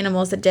stuffed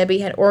animals that Debbie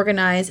had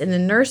organized in the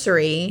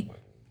nursery.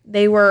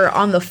 They were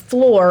on the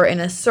floor in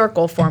a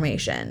circle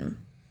formation.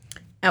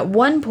 At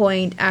one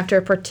point, after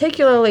a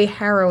particularly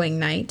harrowing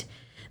night,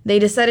 they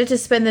decided to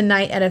spend the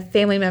night at a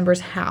family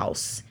member's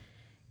house.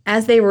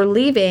 As they were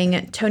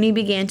leaving, Tony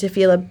began to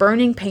feel a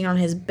burning pain on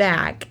his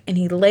back, and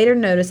he later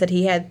noticed that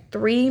he had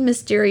 3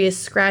 mysterious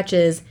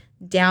scratches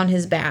down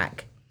his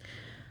back.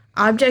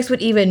 Objects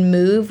would even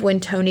move when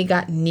Tony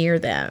got near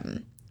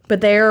them,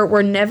 but there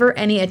were never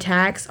any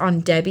attacks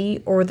on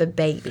Debbie or the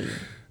baby.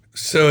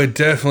 So it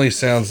definitely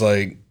sounds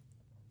like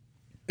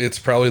it's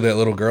probably that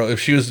little girl. If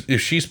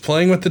she's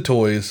playing with the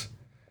toys,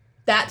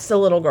 that's the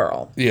little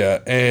girl. Yeah,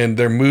 and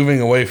they're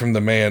moving away from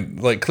the man.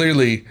 Like,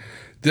 clearly,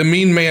 the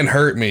mean man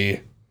hurt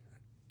me,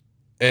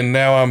 and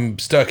now I'm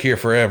stuck here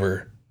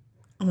forever.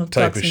 I'm gonna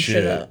type of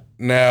shit up.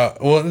 Now,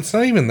 well, it's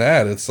not even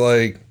that. It's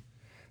like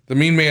the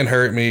mean man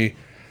hurt me,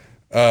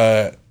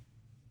 and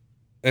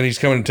he's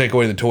coming to take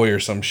away the toy or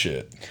some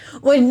shit.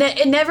 Well,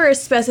 it never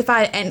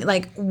specified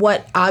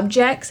what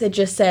objects. It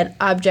just said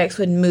objects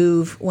would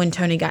move when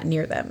Tony got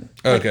near them.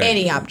 Like okay.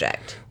 Any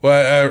object.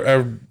 Well,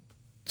 I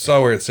saw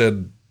where it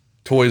said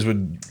toys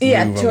would move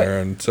on their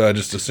own, so I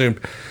just assumed.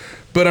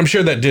 But I'm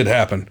sure that did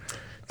happen.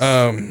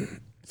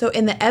 So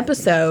in the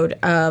episode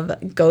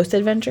of Ghost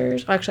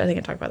Adventures, actually I think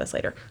I talked about this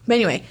later. But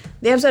anyway,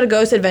 the episode of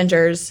Ghost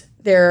Adventures,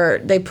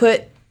 they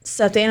put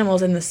stuffed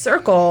animals in the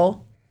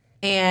circle,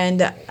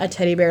 and a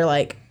teddy bear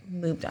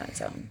moved on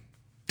its own.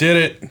 Did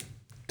it?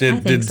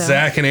 Did so.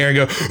 Zach and Aaron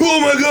go,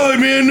 oh my God,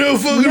 man, no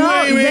fucking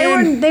way,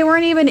 man. They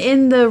weren't even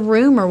in the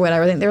room or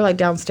whatever. I think they were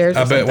downstairs.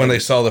 I bet when they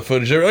saw the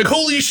footage, they were like,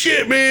 holy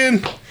shit,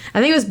 man. I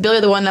think it was Billy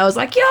the one that was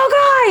like, yo,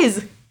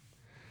 guys.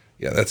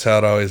 Yeah, that's how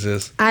it always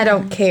is. I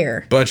don't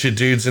care. Bunch of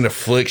dudes in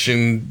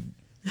affliction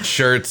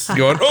shirts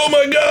going, oh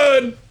my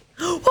God.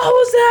 What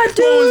was that,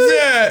 dude? What was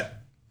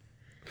that?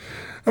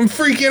 I'm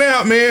freaking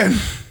out, man.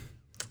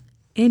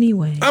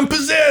 Anyway. I'm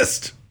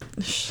possessed.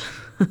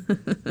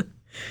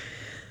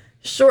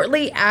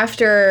 Shortly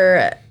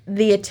after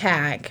the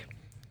attack,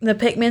 the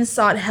Pickmans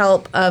sought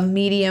help of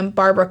medium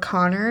Barbara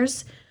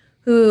Connors,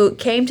 who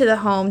came to the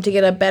home to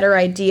get a better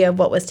idea of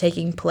what was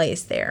taking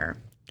place there.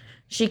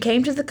 She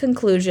came to the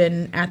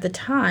conclusion at the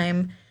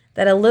time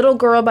that a little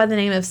girl by the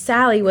name of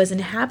Sally was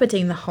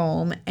inhabiting the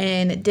home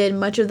and did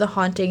much of the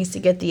hauntings to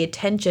get the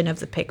attention of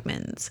the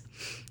Pickmans.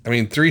 I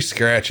mean, 3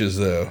 scratches,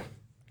 though.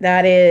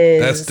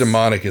 That's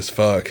demonic as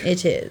fuck.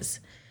 It is.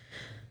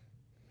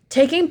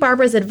 Taking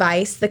Barbara's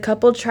advice, the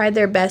couple tried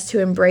their best to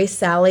embrace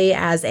Sally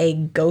as a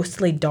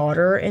ghostly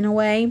daughter in a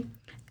way.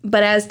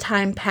 But as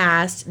time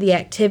passed, the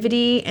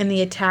activity and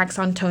the attacks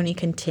on Tony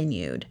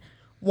continued.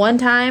 One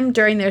time,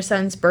 during their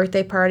son's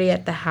birthday party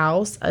at the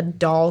house, a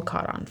doll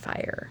caught on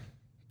fire.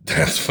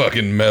 That's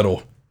fucking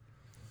metal.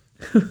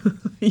 I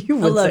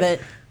love it.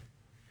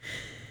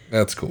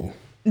 That's cool.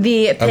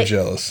 I'm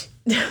jealous.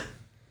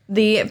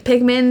 The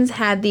Pigmans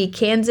had the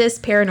Kansas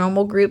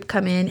Paranormal Group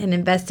come in and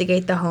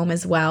investigate the home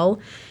as well.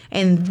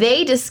 And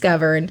they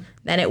discovered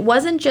that it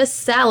wasn't just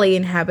Sally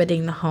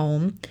inhabiting the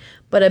home,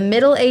 but a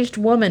middle-aged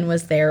woman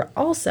was there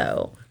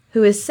also,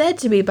 who is said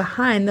to be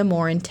behind the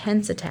more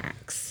intense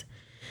attacks.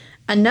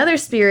 Another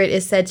spirit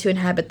is said to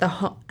inhabit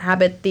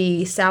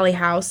the Sally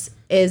house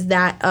is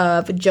that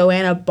of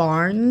Joanna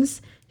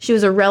Barnes. She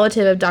was a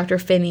relative of Dr.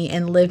 Finney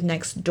and lived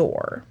next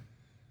door.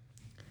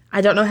 I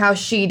don't know how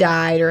she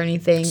died or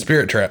anything.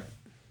 Spirit trap.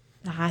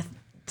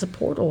 It's a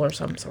portal or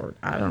some sort.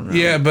 I don't know.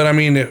 Yeah, but I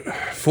mean,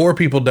 4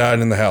 people died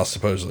in the house,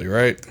 supposedly,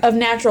 right? Of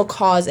natural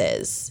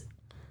causes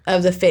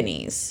of the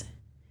Finneys.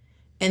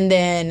 And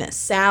then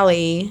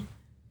Sally,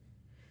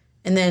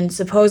 and then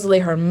supposedly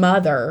her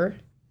mother.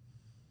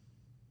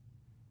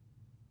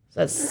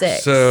 So that's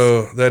 6.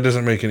 So that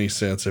doesn't make any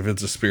sense if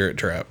it's a spirit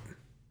trap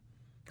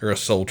or a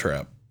soul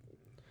trap.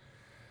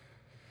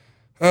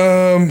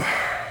 I'm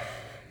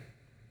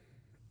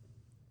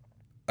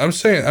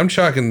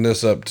chalking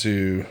this up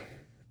to,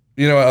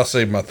 I'll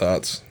save my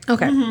thoughts.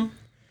 Okay. Mm-hmm.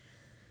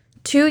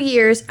 2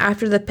 years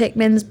after the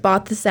Pickmans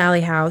bought the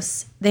Sally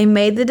house, they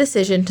made the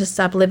decision to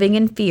stop living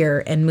in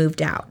fear and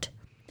moved out.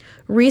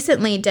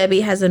 Recently,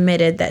 Debbie has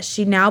admitted that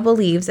she now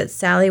believes that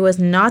Sally was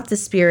not the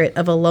spirit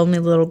of a lonely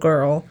little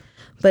girl,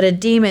 but a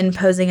demon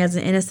posing as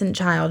an innocent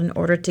child in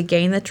order to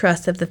gain the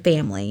trust of the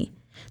family.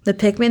 The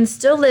Pickmans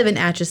still live in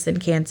Atchison,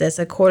 Kansas,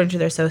 according to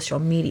their social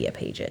media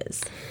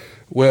pages.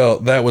 Well,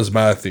 that was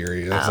my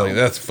theory. It's like,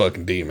 that's a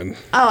fucking demon.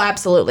 Oh,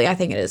 absolutely. I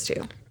think it is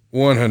too.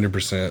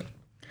 100%.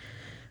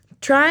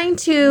 Trying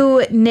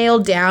to nail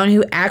down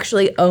who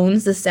actually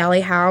owns the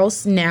Sally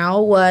house now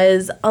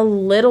was a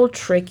little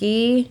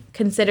tricky,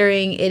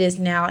 considering it is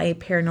now a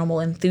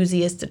paranormal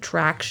enthusiast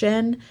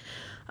attraction.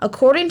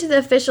 According to the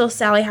official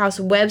Sally house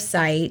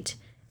website,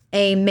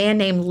 a man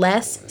named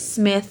Les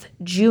Smith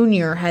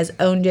Jr. has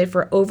owned it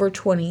for over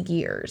 20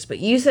 years. But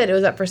you said it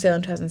was up for sale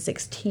in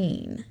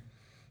 2016.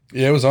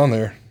 Yeah, it was on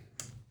there.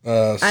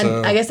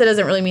 I guess that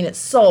doesn't really mean it's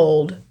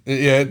sold.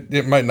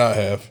 It might not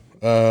have.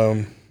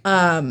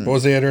 What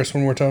was the address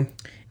one more time?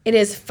 It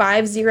is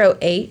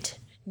 508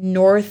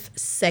 North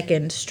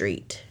 2nd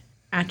Street,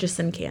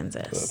 Atchison,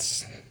 Kansas.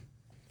 Let's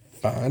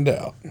find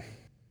out.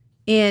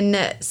 In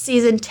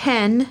season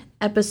 10,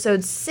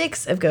 episode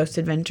 6 of Ghost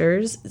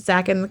Adventures,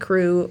 Zach and the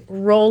crew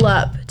roll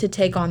up to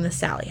take on the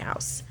Sally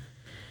house.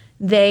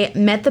 They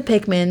met the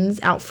Pickmans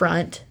out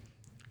front,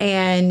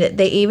 and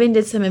they even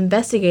did some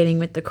investigating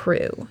with the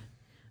crew.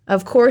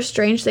 Of course,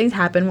 strange things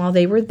happened while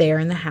they were there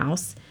in the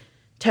house.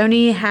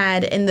 Tony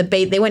had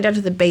they went down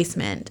to the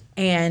basement,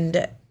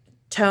 and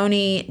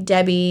Tony,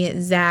 Debbie,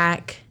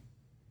 Zach,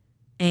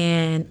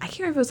 and I can't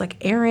remember if it was like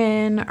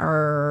Aaron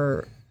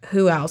or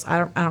who else. I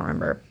don't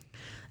remember.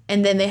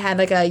 And then they had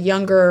like a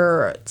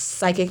younger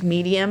psychic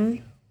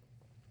medium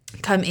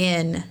come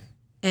in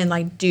and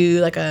like do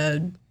like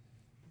a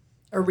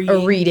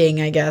reading,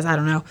 I guess. I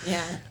don't know.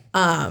 Yeah.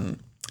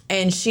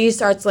 And she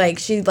starts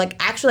she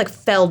actually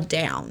fell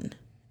down,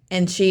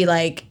 and she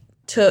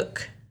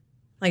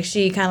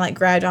she kind of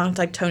grabbed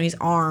onto Tony's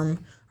arm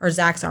or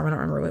Zach's arm. I don't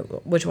remember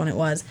which one it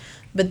was.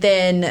 But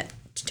then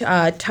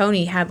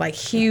Tony had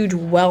huge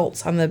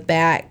welts on the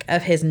back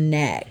of his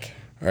neck.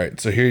 All right,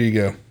 so here you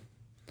go.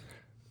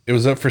 It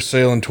was up for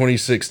sale in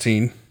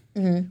 2016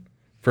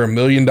 for $1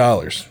 million.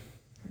 Oh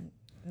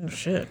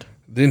shit!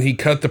 Then he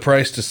cut the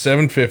price to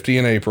 $750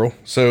 in April.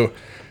 So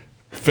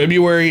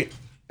February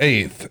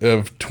 8th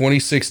of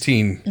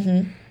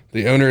 2016,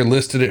 the owner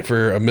listed it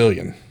for $1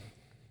 million.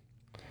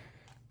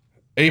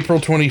 April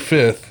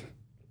 25th,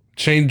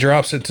 chain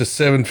drops it to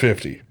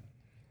 $750.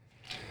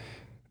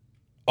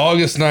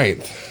 August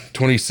 9th,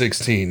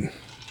 2016,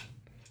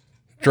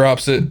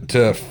 drops it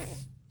to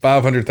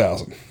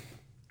 $500,000.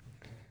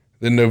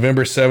 Then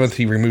November 7th,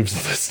 he removes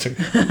the listing.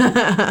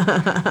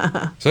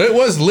 So it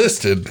was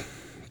listed,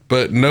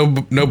 but no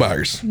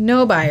buyers.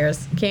 No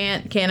buyers.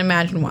 Can't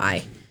imagine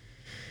why.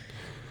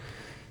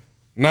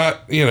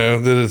 Not,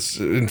 that it's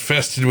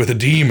infested with a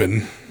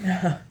demon.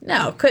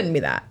 No, couldn't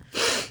be that.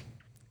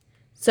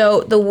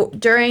 So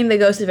during the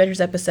Ghost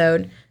Adventures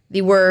episode,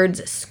 the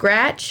words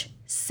scratch,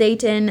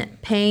 Satan,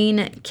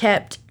 pain,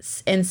 kept,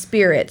 and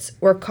spirits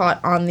were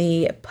caught on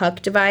the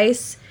puck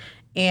device,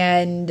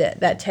 and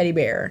that teddy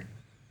bear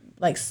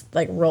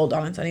rolled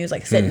on its own. He was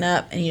sitting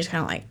up, and he just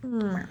kind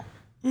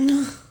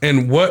of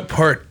And what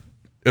part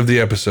of the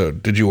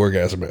episode did you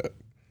orgasm at?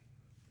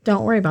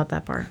 Don't worry about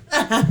that part.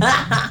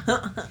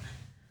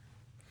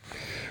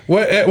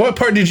 At what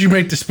part did you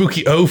make the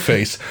spooky O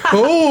face?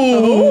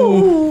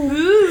 Oh,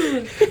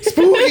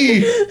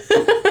 spooky.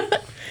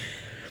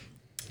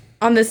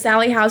 On the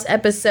Sally House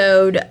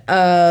episode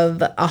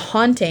of A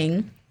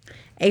Haunting,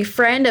 a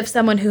friend of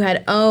someone who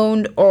had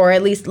owned or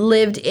at least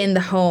lived in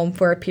the home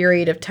for a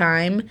period of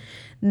time,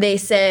 they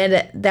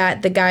said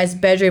that the guy's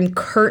bedroom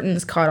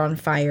curtains caught on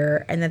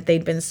fire and that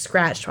they'd been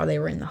scratched while they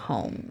were in the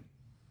home.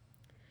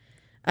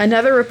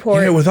 Another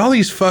report... You know, with all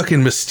these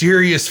fucking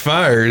mysterious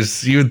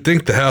fires, you would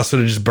think the house would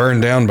have just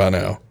burned down by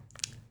now.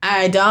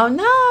 I don't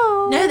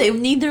know. No, they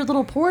need their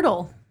little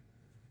portal.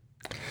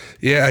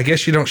 Yeah, I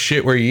guess you don't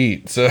shit where you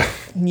eat, so...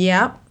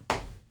 Yep.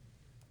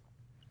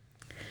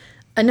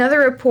 Another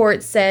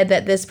report said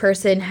that this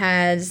person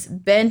has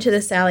been to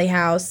the Sally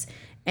House,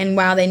 and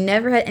while they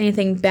never had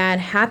anything bad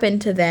happen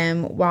to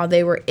them while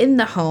they were in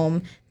the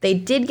home, they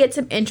did get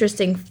some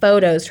interesting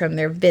photos from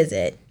their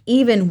visit,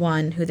 even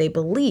one who they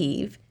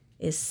believe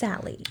is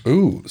Sally.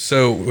 Ooh,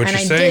 so what you're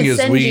saying is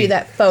send you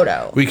that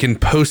photo. We can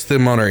post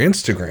them on our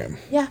Instagram.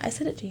 Yeah, I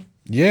sent it to you.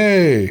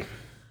 Yay.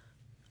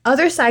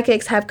 Other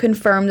psychics have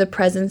confirmed the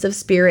presence of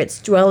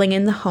spirits dwelling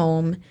in the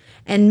home,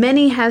 and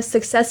many have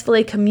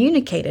successfully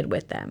communicated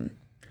with them.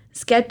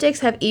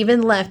 Skeptics have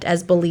even left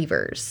as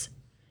believers.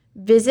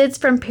 Visits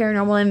from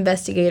paranormal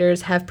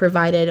investigators have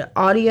provided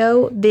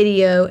audio,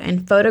 video,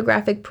 and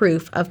photographic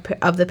proof of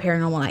the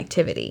paranormal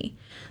activity.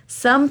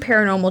 Some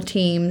paranormal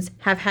teams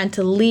have had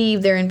to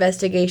leave their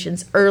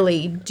investigations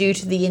early due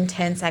to the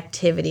intense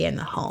activity in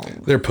the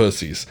home. They're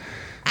pussies.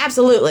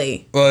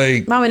 Absolutely.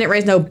 Like, Mama didn't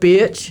raise no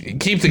bitch.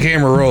 keep the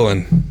camera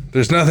rolling.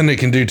 There's nothing it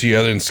can do to you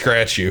other than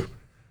scratch you.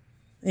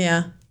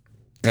 Yeah.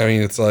 I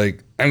mean, it's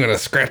like, I'm going to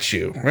scratch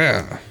you.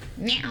 Yeah.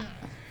 Meow.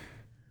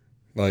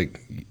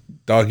 Like,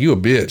 dog, you a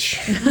bitch.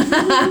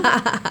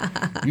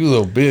 You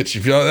little bitch.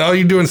 If all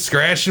you doing is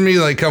scratching me,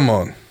 like, come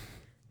on.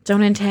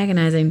 Don't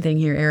antagonize anything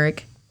here,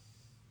 Eric.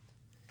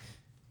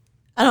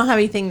 I don't have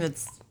anything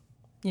that's,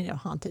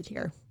 haunted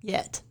here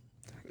yet.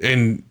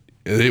 And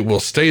it will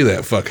stay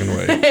that fucking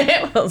way.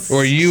 It will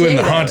Or you and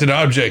the haunted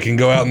object can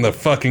go out in the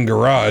fucking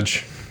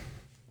garage.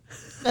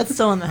 That's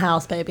still in the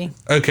house, baby.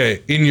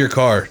 Okay, in your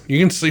car. You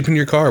can sleep in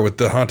your car with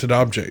the haunted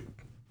object.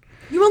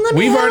 You won't let me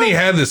We've out? already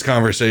had this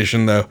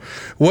conversation, though.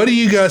 What do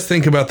you guys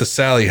think about the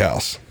Sally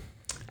House?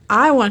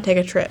 I want to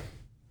take a trip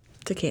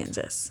to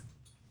Kansas.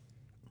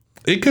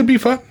 It could be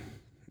fun.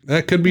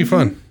 That could be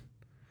fun.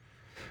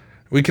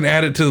 We can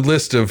add it to the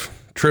list of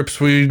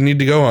trips we need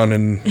to go on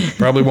and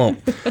probably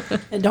won't.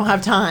 And don't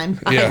have time.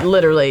 Yeah. I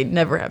literally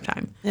never have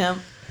time. Yeah,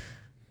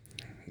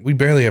 We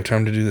barely have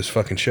time to do this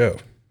fucking show.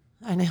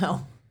 I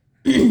know.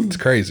 It's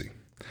crazy.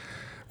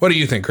 What do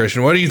you think,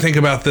 Christian? What do you think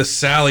about the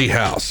Sally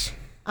House?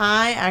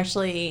 I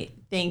actually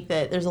think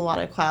that there's a lot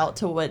of clout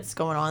to what's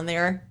going on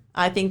there.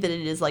 I think that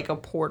it is like a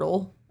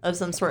portal of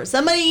some sort.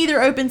 Somebody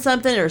either opened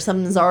something or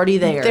something's already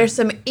there. There's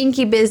some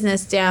inky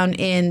business down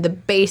in the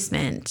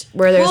basement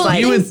where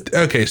there's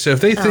Okay, so if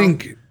they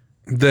think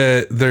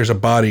that there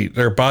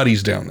are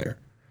bodies down there,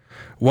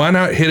 why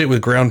not hit it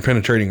with ground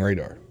penetrating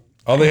radar?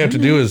 All they have to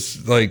do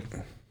is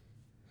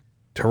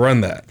to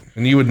run that,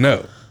 and you would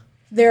know.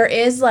 there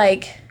is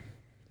like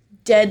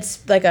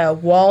a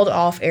walled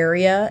off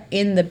area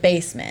in the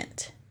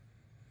basement.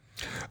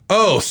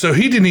 Oh, so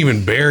he didn't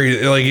even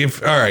bury all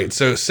right,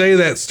 so say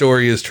that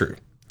story is true.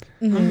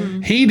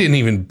 Mm-hmm. He didn't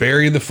even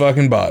bury the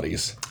fucking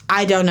bodies.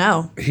 I don't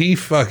know. He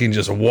fucking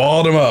just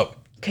walled them up.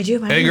 Could you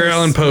imagine? Edgar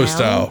Allan Poe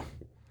style.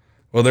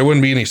 Well, there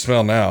wouldn't be any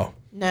smell now.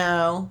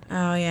 No.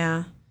 Oh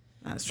yeah,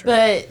 that's true.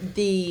 But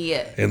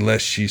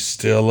Unless she's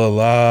still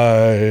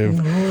alive.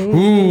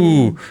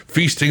 Ooh,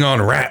 feasting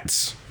on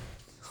rats.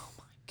 Oh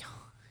my God.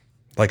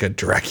 Like a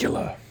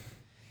Dracula.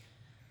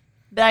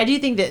 But I do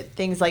think that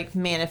things like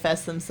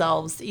manifest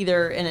themselves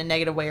either in a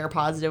negative way or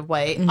positive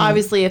way. Mm-hmm.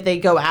 Obviously, if they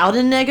go out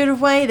in a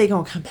negative way, they're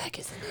going to come back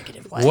as a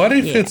negative way. What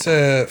if it's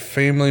a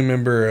family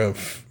member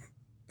of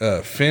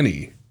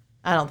Finney?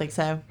 I don't think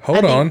so.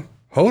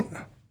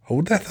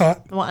 Hold that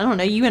thought. Well, I don't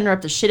know. You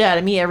interrupt the shit out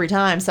of me every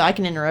time, so I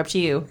can interrupt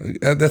you.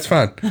 That's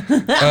fine.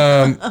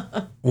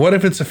 What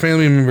if it's a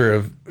family member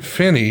of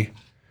Finney,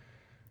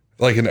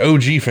 like an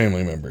OG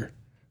family member,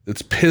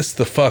 that's pissed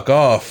the fuck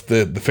off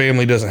that the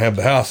family doesn't have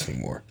the house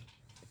anymore?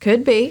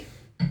 Could be.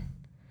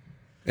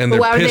 And But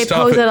why would they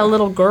pose at a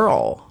little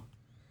girl?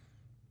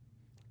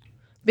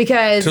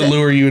 Because to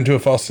lure you into a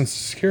false sense of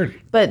security.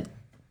 But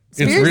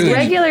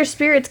regular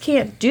spirits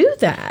can't do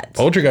that.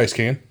 Poltergeist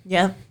can.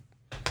 Yeah.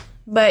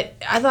 But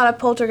I thought a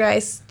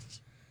poltergeist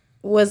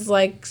was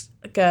like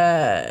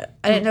I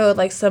didn't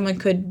know someone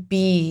could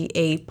be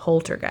a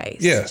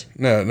poltergeist. Yeah.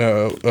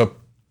 No.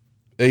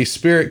 A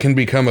spirit can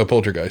become a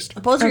poltergeist.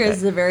 A poltergeist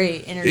is a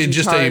very energy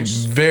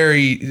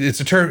It's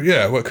a term.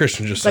 Yeah, what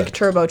Christian just said. Like a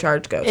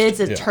turbocharged ghost. It's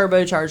a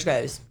turbocharged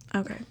ghost.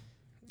 Okay.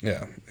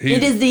 Yeah.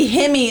 It is the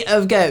Hemi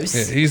of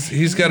ghosts. Yeah,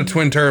 he's got a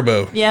twin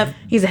turbo. Yep.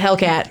 He's a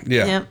Hellcat.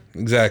 Yeah. Yep.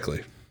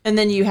 Exactly. And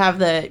then you have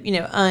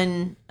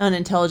the,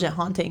 unintelligent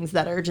hauntings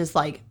that are just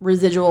like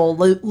residual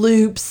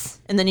loops.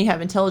 And then you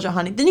have intelligent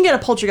haunting. Then you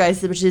got a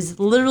poltergeist, which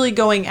is literally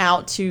going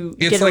out to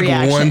get a reaction.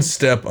 It's like one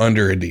step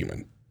under a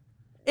demon.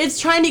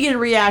 It's trying to get a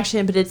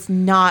reaction, but it's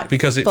not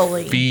because it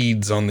fully.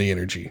 Feeds on the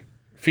energy.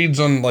 Feeds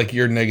on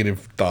your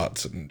negative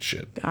thoughts and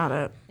shit. Got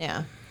it.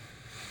 Yeah.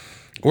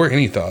 Or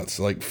any thoughts,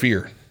 like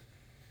fear.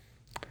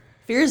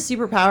 Fear is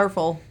super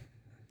powerful.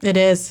 It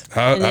is.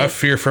 I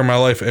fear for my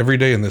life every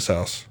day in this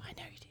house. I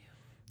know you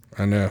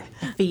do. I know.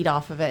 I feed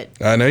off of it.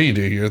 I know you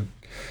do.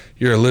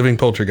 You're a living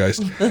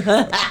poltergeist.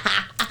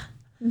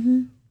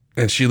 Mm-hmm.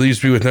 And she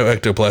leaves me with no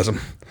ectoplasm.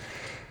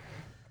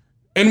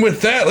 And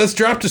with that, let's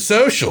drop to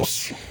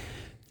socials.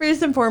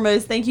 First and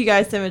foremost, thank you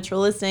guys so much for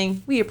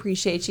listening. We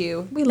appreciate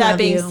you. We love That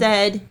being you.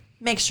 said,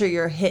 make sure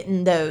you're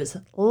hitting those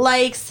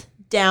likes,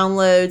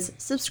 downloads,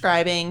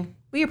 subscribing.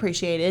 We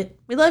appreciate it.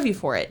 We love you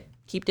for it.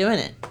 Keep doing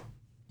it.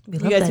 We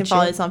You love guys that can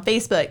follow shit. us on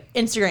Facebook,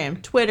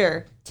 Instagram,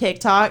 Twitter,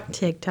 TikTok.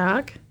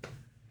 TikTok.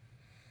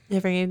 You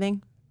ever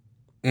anything?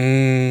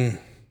 Instagram,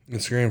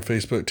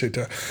 Facebook,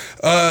 TikTok.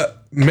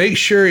 Make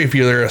sure if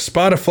you're a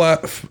Spotify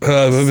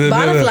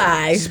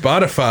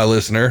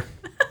listener.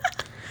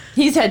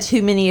 He's had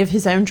too many of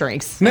his own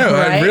drinks. No,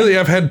 right?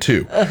 I've had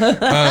 2.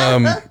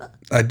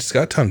 I just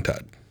got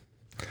tongue-tied.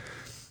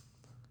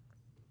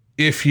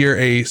 If you're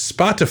a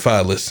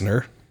Spotify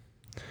listener,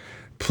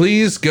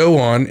 please go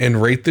on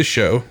and rate the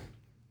show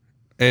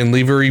and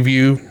leave a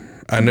review.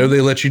 I know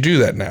they let you do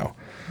that now.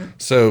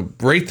 So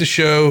rate the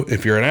show.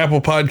 If you're an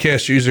Apple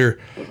Podcast user,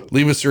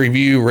 leave us a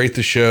review, rate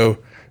the show.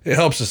 It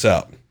helps us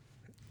out.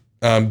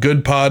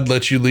 Good Pod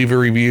lets you leave a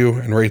review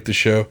and rate the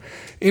show.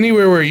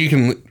 Anywhere where you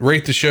can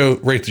rate the show,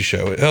 rate the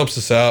show. It helps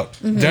us out.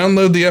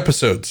 Download the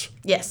episodes,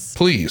 Yes.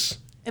 please.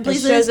 And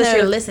Please please let shows us us know.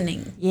 you're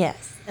listening.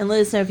 Yes. And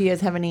let us know if you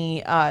guys have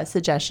any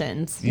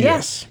suggestions.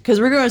 Yes. Because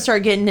we're going to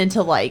start getting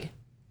into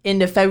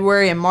into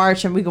February and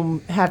March, and we're going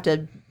to have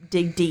to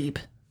dig deep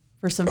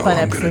for some fun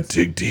I'm going to episodes.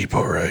 dig deep,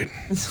 all right.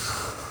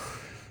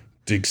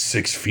 Dig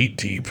 6 feet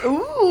deep.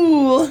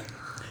 Ooh. All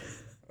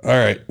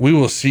right. We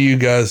will see you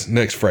guys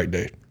next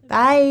Friday.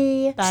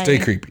 Bye. Bye. Stay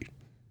creepy.